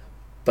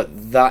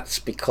 but that's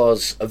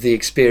because of the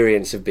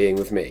experience of being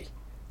with me.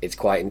 It's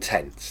quite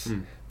intense.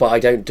 But I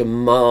don't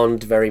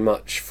demand very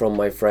much from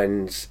my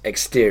friends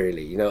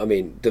exteriorly. You know what I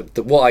mean?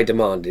 What I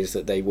demand is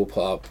that they will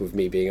put up with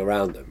me being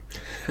around them.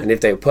 And if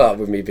they put up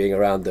with me being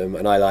around them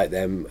and I like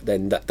them,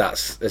 then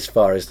that's as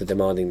far as the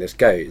demandingness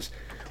goes.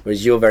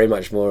 Whereas you're very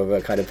much more of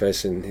a kind of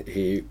person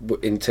who,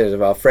 in terms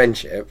of our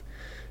friendship,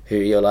 who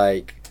you're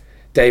like,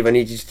 Dave, I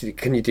need you to,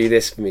 can you do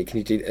this for me? Can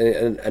you do,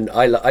 and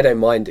I don't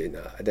mind doing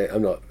that.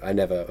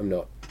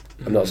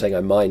 I'm not saying I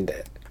mind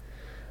it.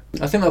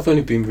 I think I've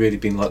only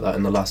been like that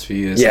in the last few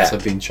years, since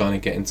I've been trying to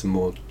get into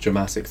more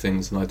dramatic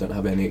things, and I don't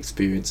have any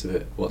experience of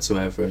it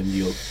whatsoever, and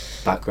your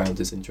background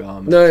is in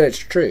drama. No, it's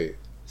true.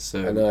 So,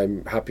 and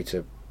I'm happy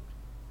to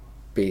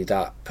be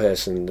that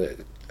person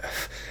that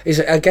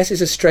I guess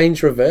it's a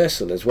strange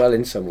reversal as well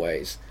in some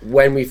ways.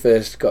 When we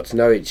first got to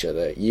know each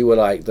other, you were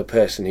like the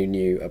person who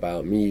knew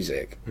about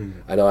music,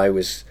 and I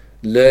was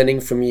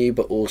learning from you,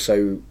 but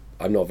also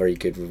I'm not very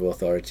good with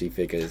authority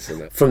figures,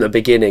 and from the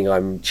beginning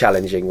I'm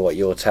challenging what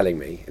you're telling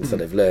me instead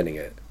of learning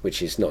it,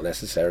 which is not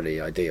necessarily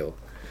ideal.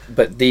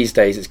 But these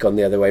days it's gone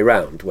the other way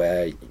round,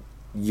 where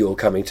you're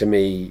coming to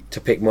me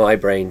to pick my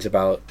brains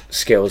about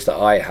skills that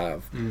I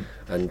have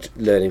and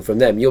learning from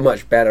them. You're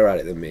much better at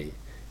it than me.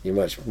 You're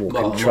much more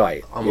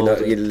contrite.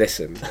 You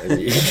listen.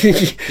 And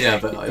yeah,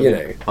 but you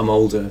know, I'm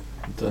older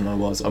than I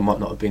was. I might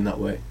not have been that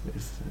way,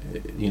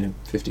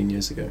 15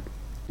 years ago.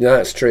 No,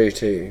 that's true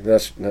too.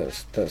 That's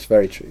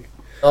very true.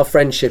 Our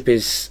friendship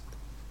is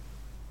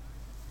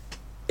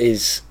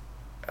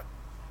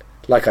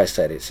like I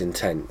said, it's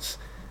intense.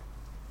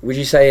 Would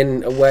you say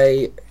in a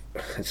way,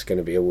 it's going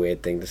to be a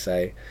weird thing to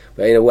say,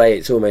 but in a way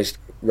it's almost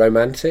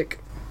romantic?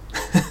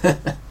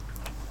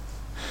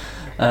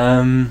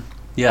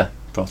 Yeah,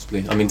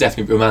 possibly. I mean,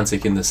 definitely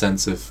romantic in the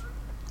sense of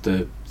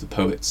the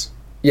poets.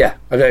 Yeah,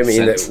 I don't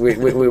mean that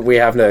we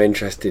have no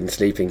interest in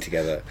sleeping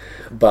together,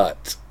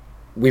 but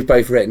we've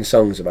both written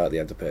songs about the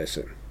other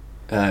person.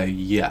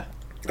 Yeah.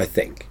 I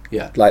think.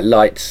 Yeah. Like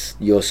Lights,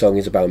 your song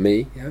is about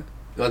me, yeah?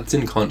 I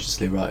didn't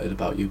consciously write it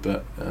about you,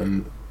 but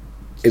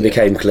it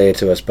became clear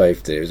to us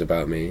both that it was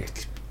about me.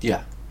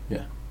 Yeah.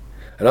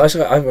 And I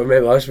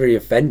remember I was really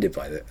offended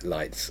by the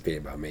Lights being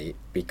about me,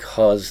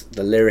 because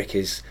the lyric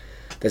is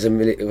there's a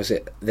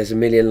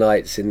million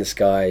lights in the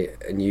sky,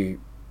 and you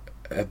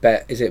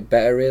is it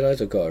better realise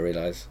or gotta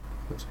realise?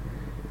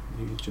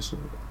 You just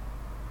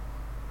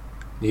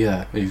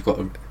Yeah, you've got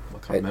to... I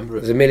can't remember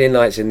There's it. a million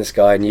lights in the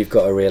sky, and you've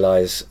got to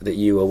realise that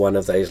you are one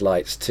of those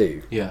lights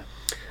too. Yeah.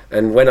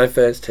 And when I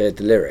first heard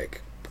the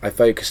lyric, I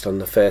focused on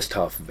the first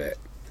half of it,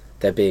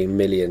 there being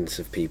millions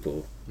of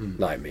people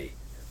like me,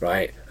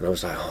 right? And I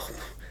was like, oh,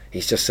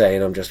 he's just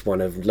saying I'm just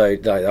one of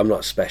loads, like, I'm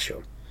not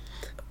special.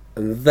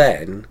 And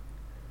then,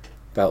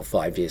 about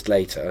 5 years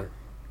later,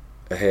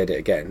 I heard it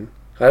again.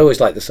 I always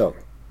liked the song.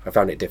 I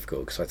found it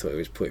difficult because I thought it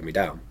was putting me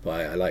down, but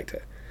I liked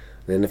it.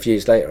 And then a few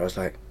years later, I was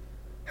like,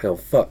 hell,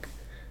 fuck.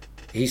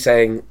 He's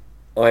saying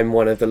I'm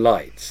one of the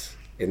lights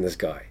in the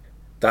sky.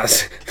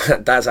 That's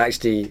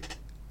actually,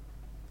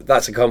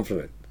 that's a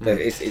compliment.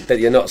 That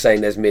you're not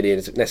saying there's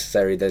millions,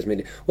 necessarily there's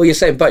millions. Well, you're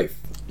saying both.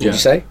 Did you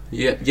say?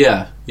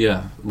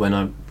 Yeah. When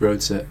I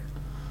wrote it,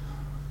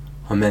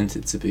 I meant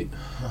it to be...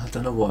 I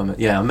don't know what I meant.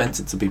 Yeah, I meant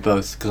it to be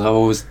both,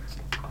 because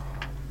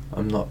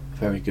I'm not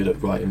very good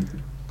at writing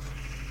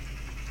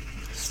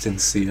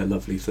sincere,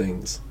 lovely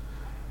things.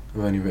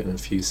 I've only written a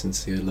few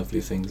sincere,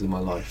 lovely things in my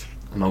life,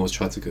 and I always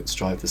try to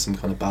strive for some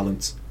kind of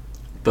balance.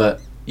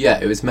 But yeah,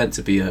 it was meant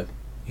to be a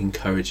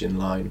encouraging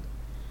line.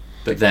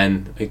 But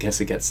then I guess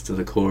it gets to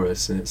the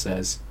chorus and it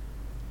says,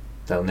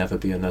 there'll never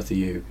be another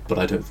you, but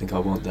I don't think I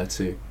want there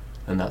to.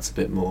 And that's a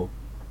bit more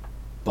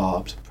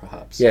barbed,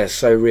 perhaps. Yeah,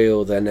 so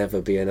real, there'll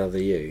never be another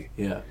you.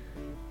 Yeah.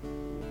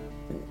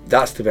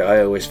 That's the bit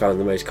I always found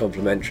the most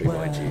complimentary,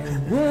 mind you.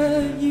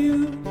 Where were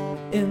you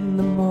in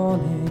the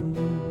morning?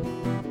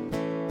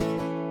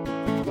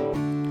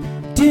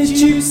 Did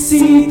you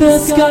see the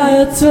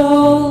sky at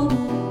all?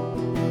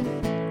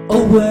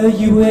 Or were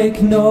you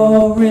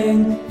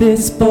ignoring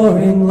this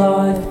boring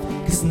life?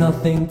 'Cause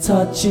nothing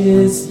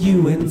touches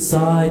you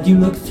inside. You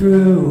looked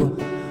through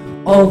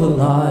all the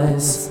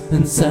lies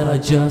and said I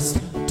just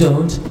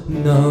don't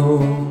know.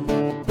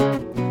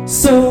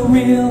 So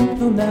real,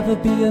 there'll never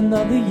be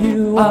another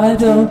you. I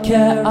don't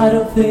care, I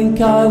don't think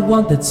I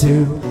want there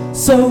to.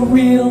 So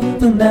real,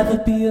 there'll never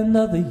be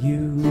another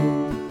you.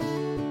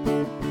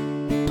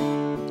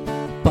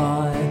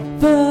 By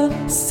the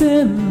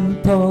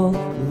simple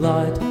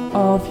light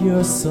of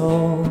your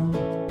soul,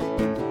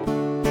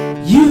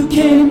 you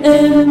came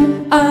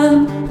in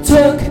and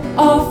took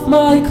off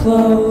my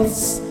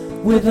clothes.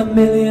 With a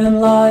million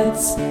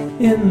lights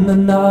in the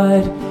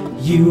night,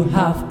 you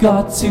have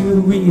got to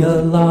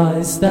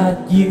realize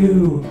that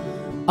you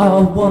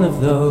are one of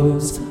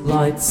those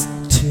lights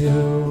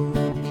too.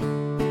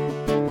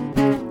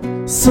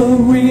 So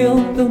real,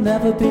 there'll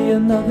never be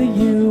another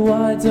you.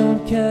 I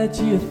don't care,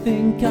 do you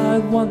think I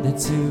want it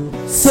to?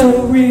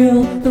 So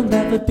real, there'll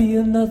never be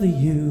another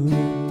you.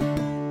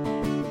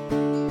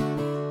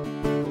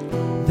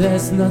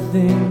 There's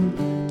nothing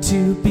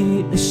to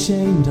be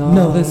ashamed of.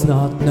 No, there's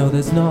not, no,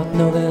 there's not,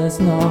 no, there's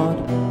not.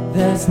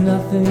 There's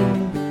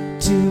nothing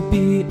to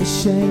be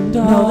ashamed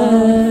of.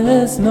 No,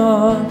 there's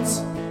not.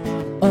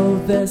 Oh,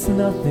 there's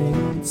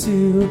nothing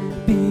to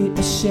be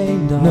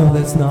ashamed of. No,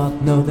 there's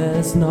not, no,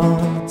 there's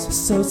not.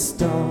 So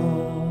start.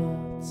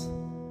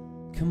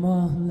 Come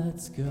on,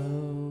 let's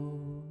go.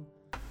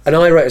 And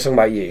I wrote a song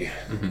about you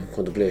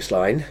called The Bluest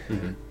Line.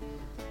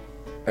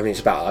 I mean, it's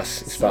about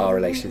us, it's about our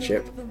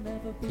relationship.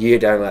 You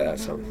don't like that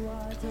song.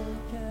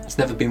 It's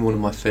never been one of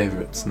my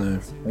favourites, no.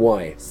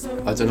 Why?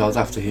 I don't know, I'd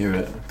have to hear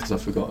it, because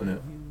I've forgotten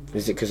it.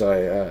 Is it because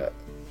I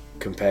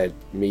compared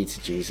me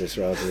to Jesus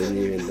rather than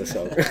you in the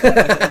song?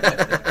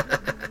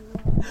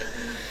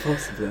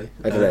 Possibly.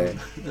 I don't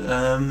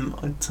know.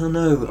 I don't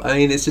know. I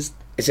mean, it's just...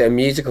 Is it a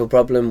musical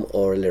problem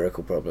or a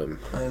lyrical problem?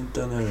 I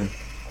don't know.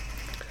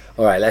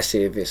 Alright, let's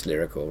see if it's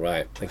lyrical.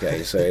 Right,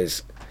 okay, so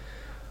it's...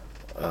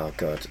 Oh,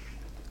 God.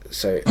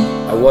 So,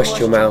 I washed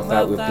your mouth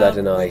out with blood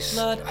and ice,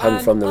 hung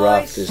from the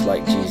rafters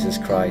like Jesus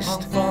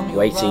Christ,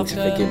 waiting to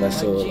forgive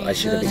us all. I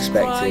should have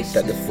expected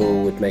that the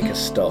fool would make us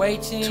stop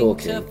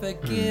talking,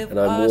 and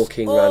I'm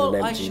walking around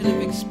an empty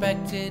room,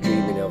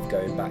 dreaming of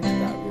going back to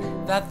that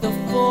room. That the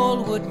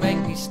fall would make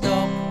me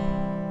stop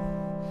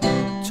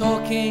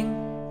talking,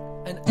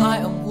 and I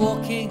am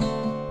walking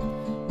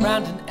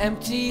round an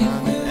empty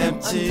room. I'm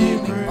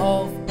dreaming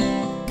of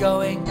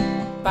going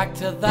back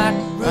to that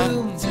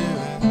room,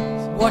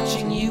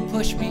 watching you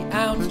push me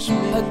out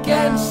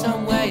again.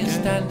 Somewhere you're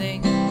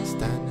standing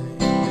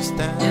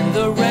in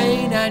the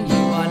rain, and you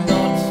are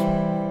not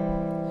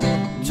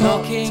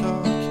talking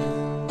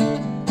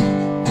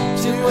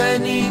to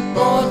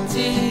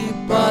anybody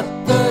but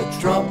the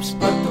drops,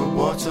 but the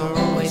water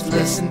always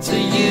listened to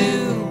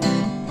you.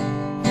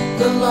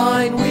 The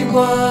line we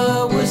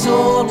were was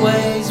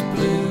always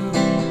blue.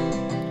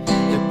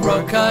 It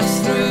broke us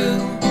through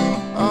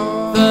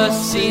the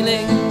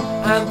ceiling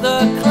and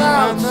the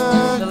clouds.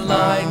 The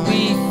line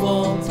we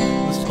formed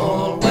was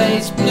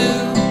always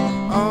blue.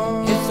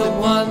 It's the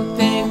one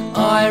thing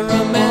I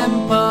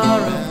remember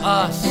of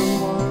us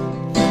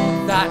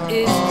that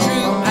is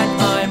true.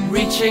 And I'm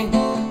reaching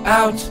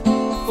out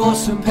for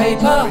some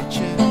paper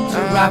to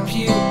wrap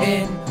you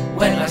in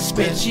when I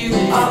spit you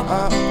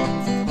up.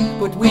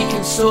 But we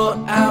can sort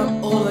out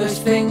all those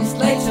things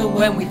later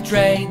when we've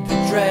drained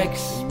the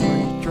dregs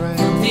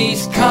from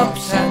these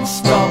cups and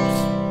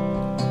stopped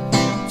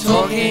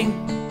talking.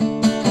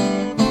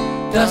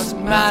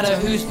 Doesn't matter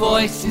whose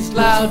voice is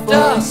louder,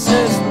 both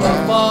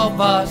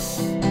of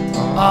us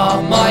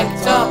are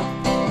mic'd up.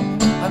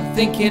 I'm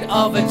thinking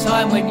of a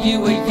time when you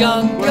were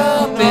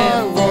younger,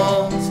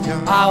 before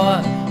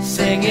our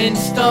singing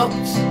stopped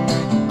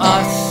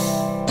us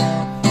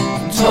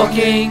from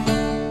talking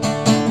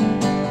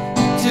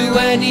to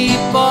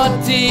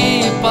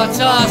anybody but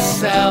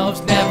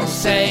ourselves, never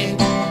saying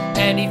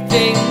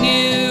anything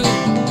new.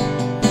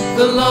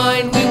 The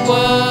line we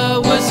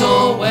were was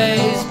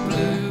always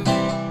blue.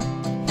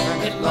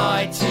 It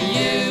lied to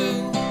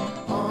you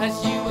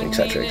as you were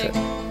etc. kneeling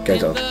etc.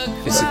 Goes on.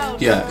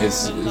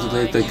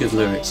 They're good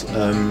lyrics.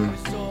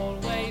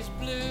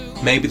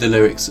 Maybe the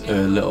lyrics are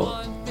a little,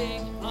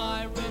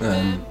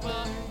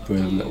 were a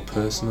little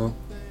personal.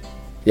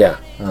 Yeah.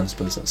 And I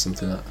suppose that's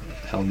something that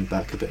held me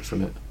back a bit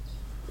from it.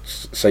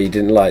 So you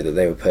didn't like that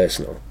they were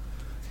personal?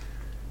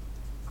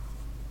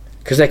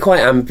 Because they're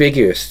quite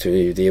ambiguous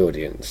to the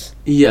audience.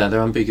 Yeah,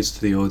 they're ambiguous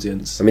to the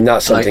audience. I mean,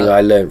 that's something I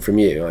learned from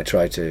you. I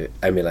try to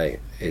emulate,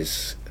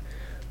 is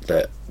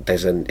that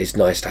it's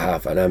nice to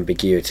have an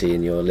ambiguity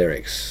in your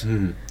lyrics.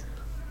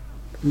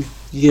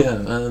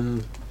 Yeah,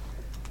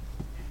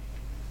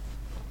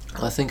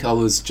 I think I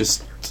was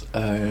just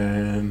I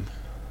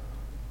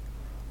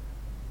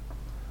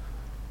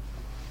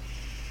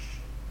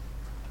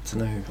don't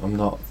know, I'm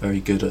not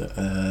very good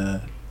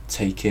at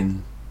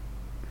taking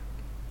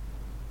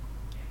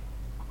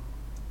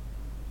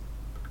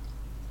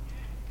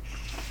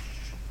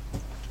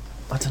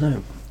I don't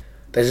know.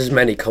 There's as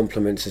many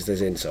compliments as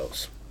there's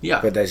insults. Yeah,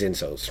 but there's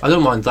insults. I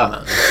don't mind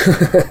that.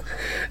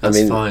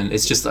 That's fine.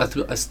 It's just I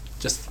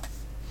just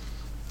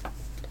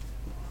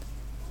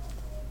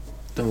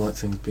don't like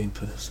things being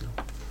personal.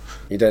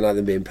 You don't like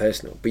them being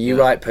personal, but you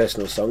write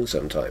personal songs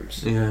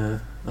sometimes. Yeah,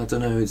 I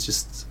don't know. It's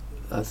just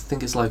I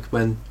think it's like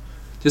when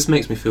it just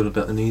makes me feel a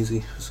bit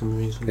uneasy for some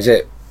reason. Is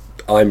it?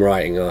 I'm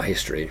writing our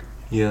history.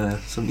 Yeah,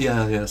 something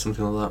like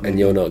that. Maybe. And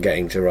you're not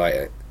getting to write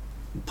it.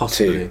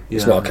 Possibly. Too.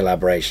 It's not a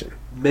collaboration.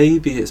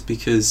 Maybe it's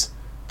because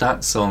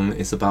that song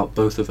is about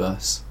both of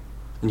us,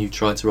 and you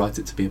try to write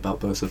it to be about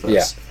both of us.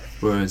 Yeah.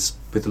 Whereas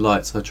with the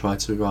Lights, I try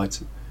to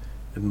write it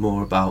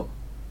more about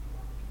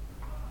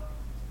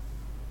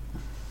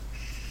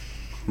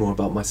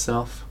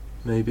myself,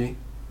 maybe.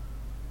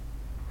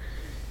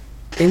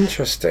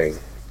 Interesting.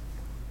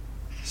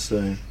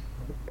 So,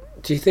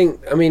 do you think?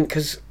 I mean,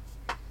 because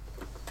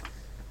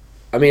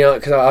I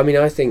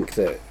think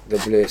that the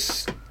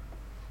Bluest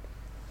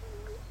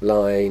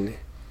line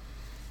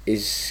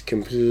is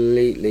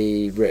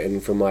completely written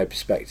from my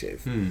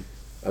perspective.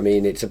 I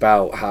mean, it's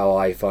about how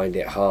I find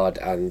it hard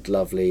and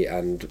lovely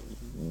and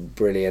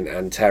brilliant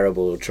and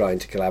terrible trying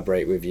to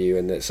collaborate with you,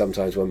 and that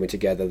sometimes when we're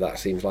together that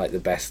seems like the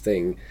best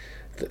thing,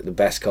 the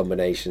best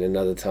combination, and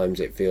other times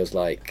it feels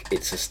like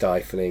it's a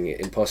stifling,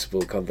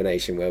 impossible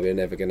combination where we're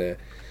never going to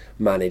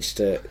manage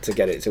to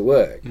get it to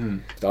work.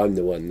 I'm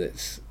the one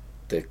that's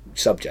the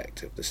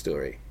subject of the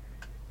story.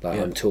 Like,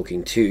 I'm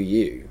talking to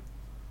you.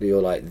 You're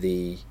like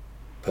the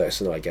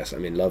person I guess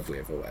I'm in love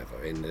with or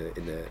whatever in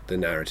the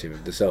narrative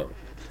of the song.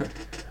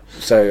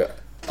 So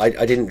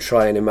I didn't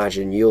try and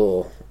imagine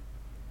your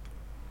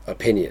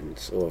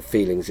opinions or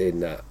feelings in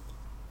that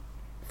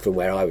from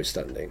where I was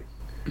standing.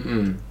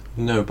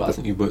 No, but I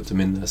think you worked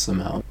them in there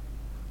somehow.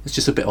 It's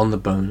just a bit on the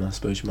bone, I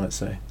suppose you might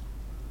say.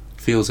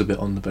 Feels a bit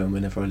on the bone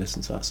whenever I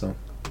listen to that song,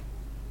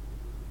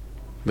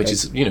 which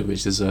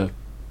is a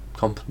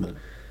compliment.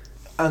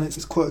 And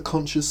it's quite a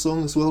conscious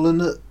song as well,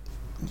 isn't it?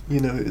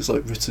 It's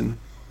like written.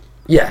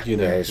 Yeah,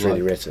 it's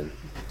really written.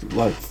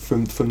 Like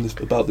from this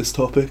about this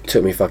topic.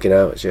 Took me fucking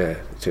hours. Yeah,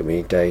 it took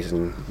me days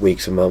and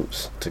weeks and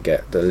months to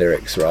get the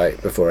lyrics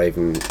right before I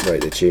even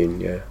wrote the tune.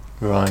 Yeah.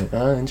 Right.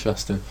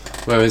 Interesting.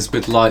 Whereas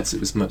with Lights, it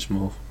was much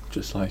more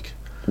just like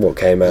what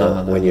came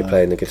out when you're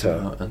playing the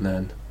guitar, and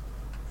then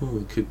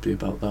it could be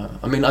about that.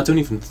 I mean, I don't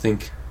even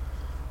think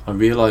I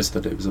realised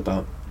that it was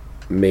about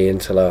me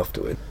until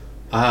afterward.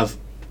 I have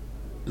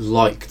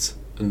liked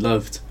and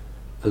loved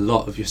a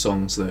lot of your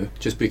songs though,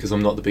 just because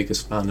I'm not the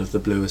biggest fan of the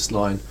Bluest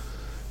line.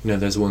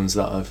 There's ones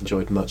that I've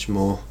enjoyed much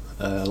more,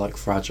 like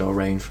Fragile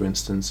Rain for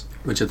instance,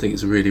 which I think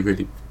is a really,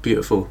 really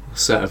beautiful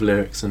set of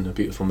lyrics and a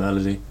beautiful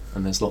melody,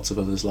 and there's lots of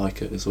others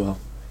like it as well.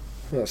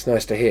 That's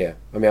nice to hear.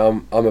 I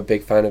mean, I'm a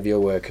big fan of your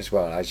work as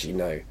well, as you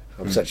know.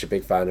 I'm such a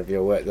big fan of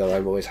your work that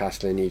I'm always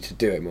hassling you to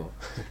do it more.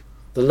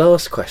 The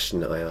last question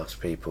that I ask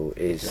people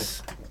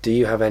is, do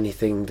you have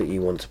anything that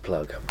you want to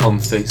plug? On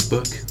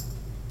Facebook,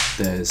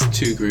 there's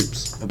 2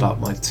 groups about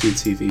my 2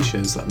 TV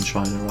shows that I'm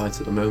trying to write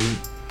at the moment.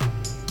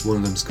 One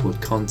of them's called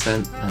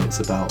Content, and it's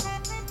about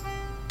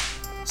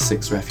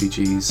 6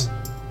 refugees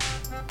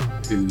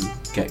who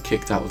get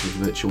kicked out of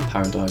a virtual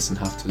paradise and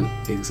have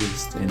to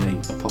exist in an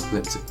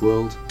apocalyptic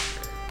world.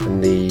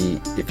 And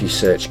if you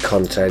search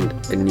Content,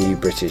 a new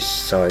British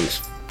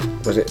science,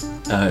 was it?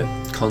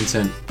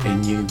 Content, a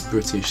new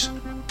British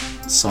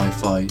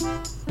sci-fi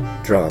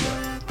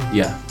drama.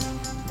 Yeah.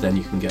 Then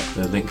you can get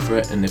the link for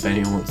it, and if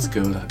anyone wants to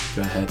go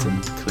ahead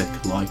and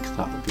click like,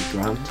 that would be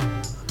grand.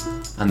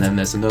 And then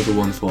there's another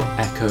one for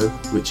Echo,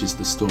 which is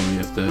the story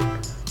of the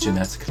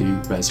genetically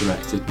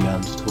resurrected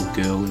Neanderthal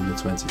girl in the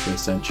 21st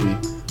century,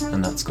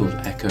 and that's called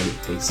Echo,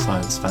 a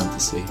Science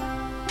Fantasy.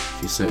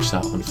 If you search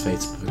that on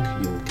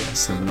Facebook, you'll get a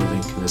similar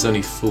link. And there's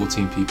only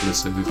 14 people or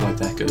so who've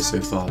liked Echo so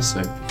far,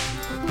 so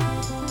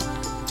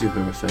do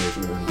her a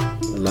favour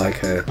and Like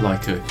her.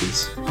 like her,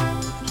 because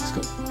she's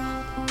got a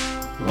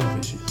lot of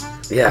issues.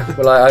 Yeah,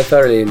 well, I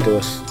thoroughly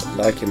endorse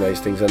liking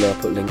those things, and I'll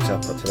put links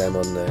up to them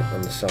on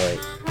the site.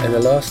 And the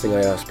last thing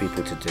I ask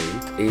people to do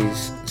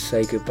is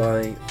say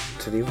goodbye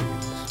to the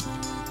audience.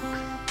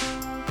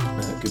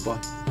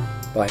 Goodbye.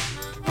 Bye.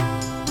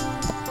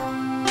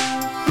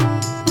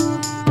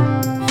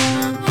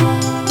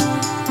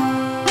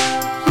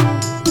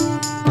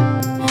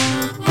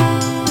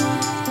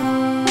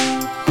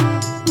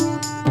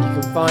 You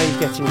can find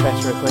Getting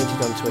Better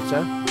Acquainted on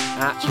Twitter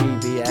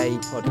 @GBA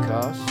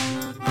Podcast.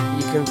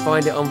 You can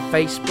find it on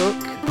Facebook.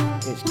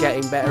 It's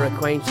Getting Better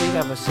Acquainted.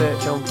 Have a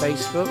search on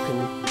Facebook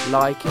and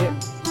like it.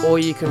 Or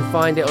you can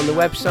find it on the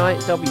website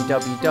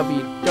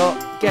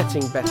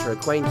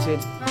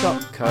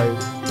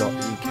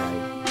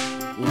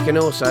www.gettingbetteracquainted.co.uk. You can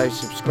also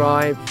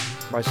subscribe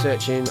by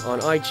searching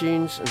on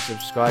iTunes and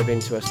subscribing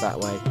to us that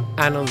way.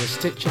 And on the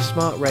Stitcher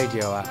Smart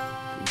Radio app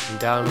that you can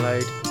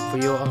download for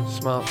your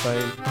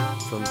smartphone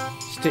from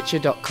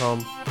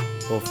Stitcher.com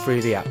or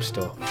through the App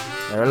Store.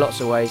 There are lots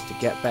of ways to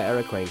get better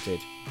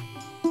acquainted.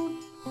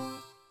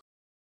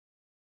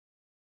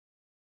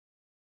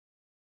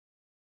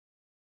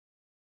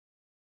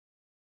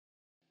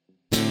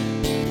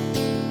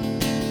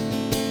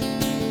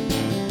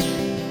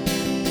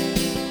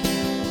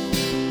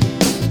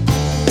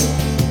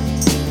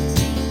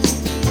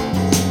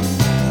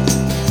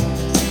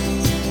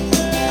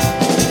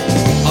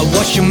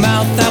 Wash your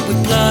mouth out with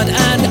blood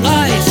and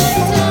ice,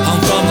 hung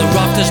from the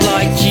rafters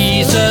like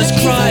Jesus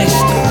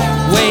Christ,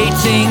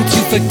 waiting to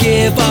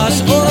forgive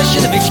us. All I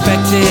should have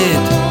expected,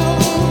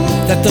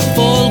 that the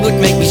fall would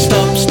make me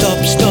stop talking.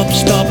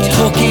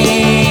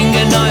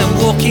 And I am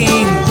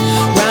walking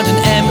round an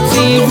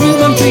empty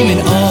room. I'm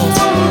dreaming of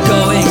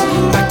going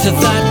back to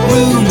that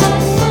room,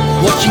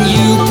 watching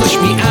you push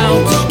me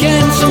out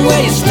again.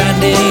 Somewhere you're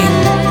standing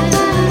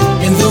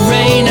in the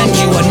rain, and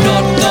you are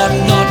not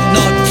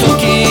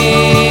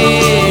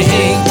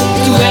talking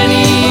to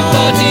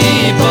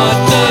anybody but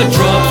the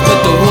drops, but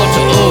the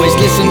water always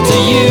listened to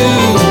you.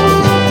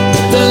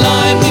 The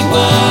line we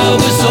were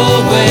was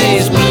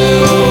always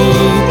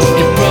blue.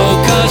 It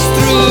broke us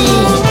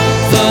through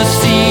the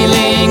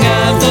ceiling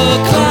and the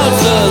clouds.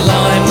 The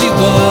line we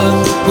were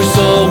was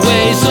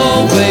always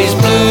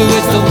blue.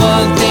 It's the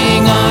one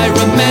thing I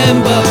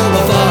remember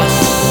of us.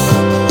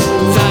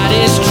 That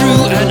is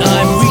true, and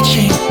I'm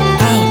reaching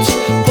out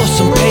for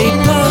some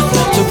paper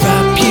to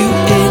wrap you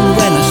in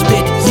when I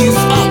spit you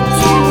up.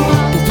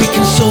 But we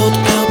can sort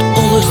out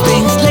all those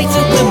things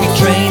later when we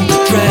drain the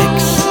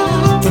dregs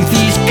from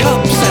these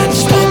cups and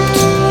stopped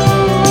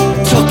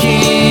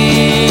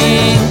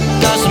talking.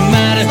 Doesn't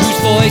matter whose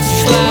voice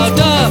is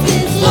louder,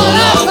 all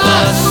of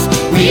us,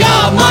 we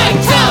are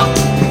mic'd up.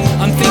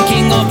 I'm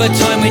thinking of a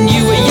time when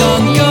you were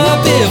younger,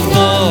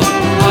 before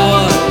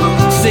our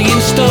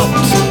singing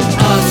stopped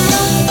us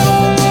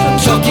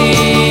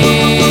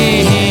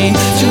talking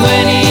to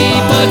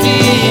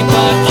anybody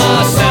but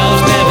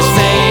ourselves, never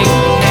saying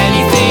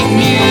anything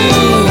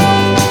new.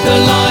 The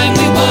line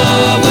we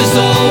were was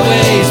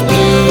always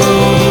blue.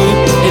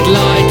 It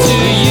lied to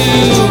you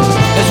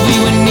as we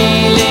were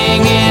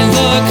kneeling in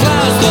the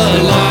clouds. The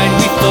line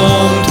we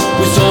formed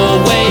was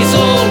always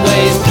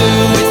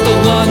blue. It's the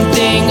one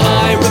thing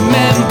I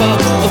remember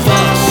of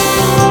us.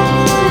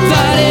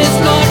 That is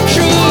not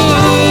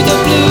true. The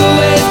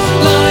bluest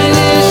line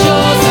is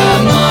yours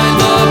and mine.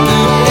 The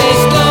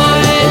bluest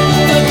line,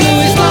 the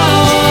bluest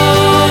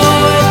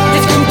line.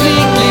 It's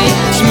completely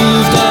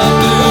smooth. The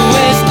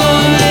bluest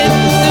line,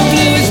 the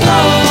bluest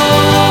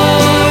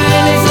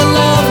line. It's a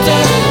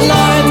laughter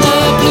line. The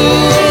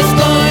bluest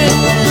line,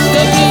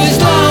 the bluest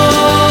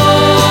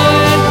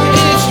line.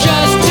 It's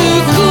just too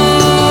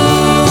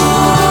cool.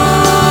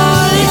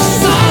 It's a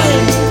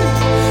sign.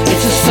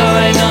 It's a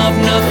sign of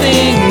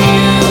nothing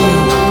new.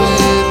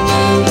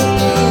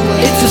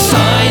 It's a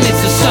sign,